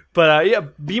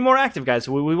 But be more active, guys.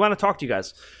 We want to talk to you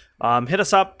guys. Hit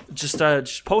us up.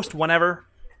 Just post whenever.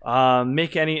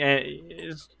 Make any.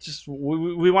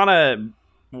 We want to.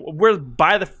 We're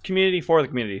by the community for the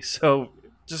community. So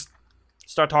just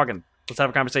start talking. Let's have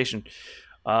a conversation.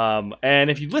 And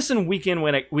if you listen week in,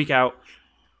 week out,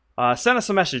 send us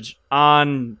a message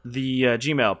on the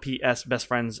Gmail,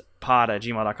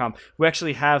 psbestfriendspod@gmail.com. We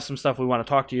actually have some stuff we want to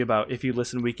talk to you about if you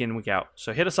listen week in, week out.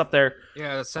 So hit us up there.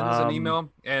 Yeah, send us an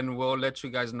email, and we'll let you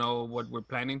guys know what we're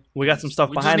planning. We got some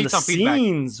stuff behind the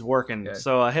scenes working. Yeah.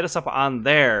 So hit us up on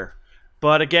there.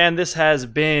 But again, this has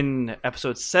been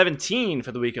episode 17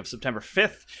 for the week of September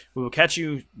 5th. We will catch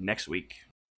you next week.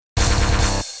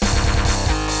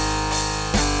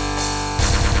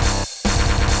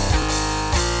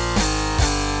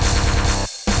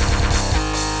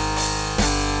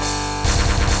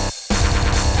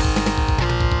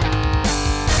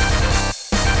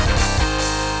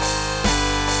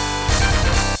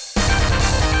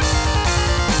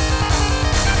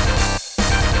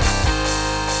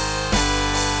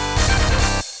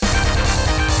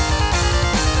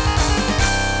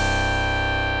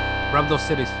 Rub those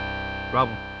cities. Rub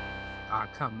them. Ah,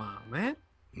 come on, man.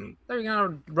 They're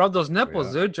gonna rub those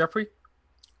nipples, dude, Jeffrey.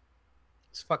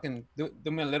 Just fucking do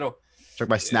me a little. Check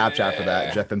my Snapchat for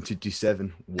that, Jeff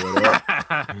M227. What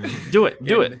up? Do it.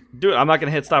 I'm not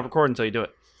gonna hit stop recording until you do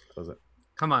it.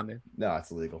 Come on, dude. No, it's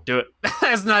illegal. Do it.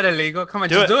 It's not illegal. Come on,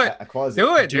 do it. Do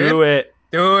it.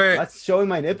 Do it. That's showing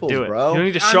my nipples, bro. You don't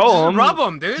need to show them. Rub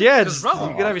them, dude. Yeah, just rub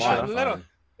them. You can have your shot.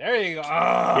 There you go.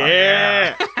 Oh,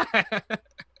 yeah.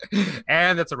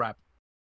 And that's a wrap.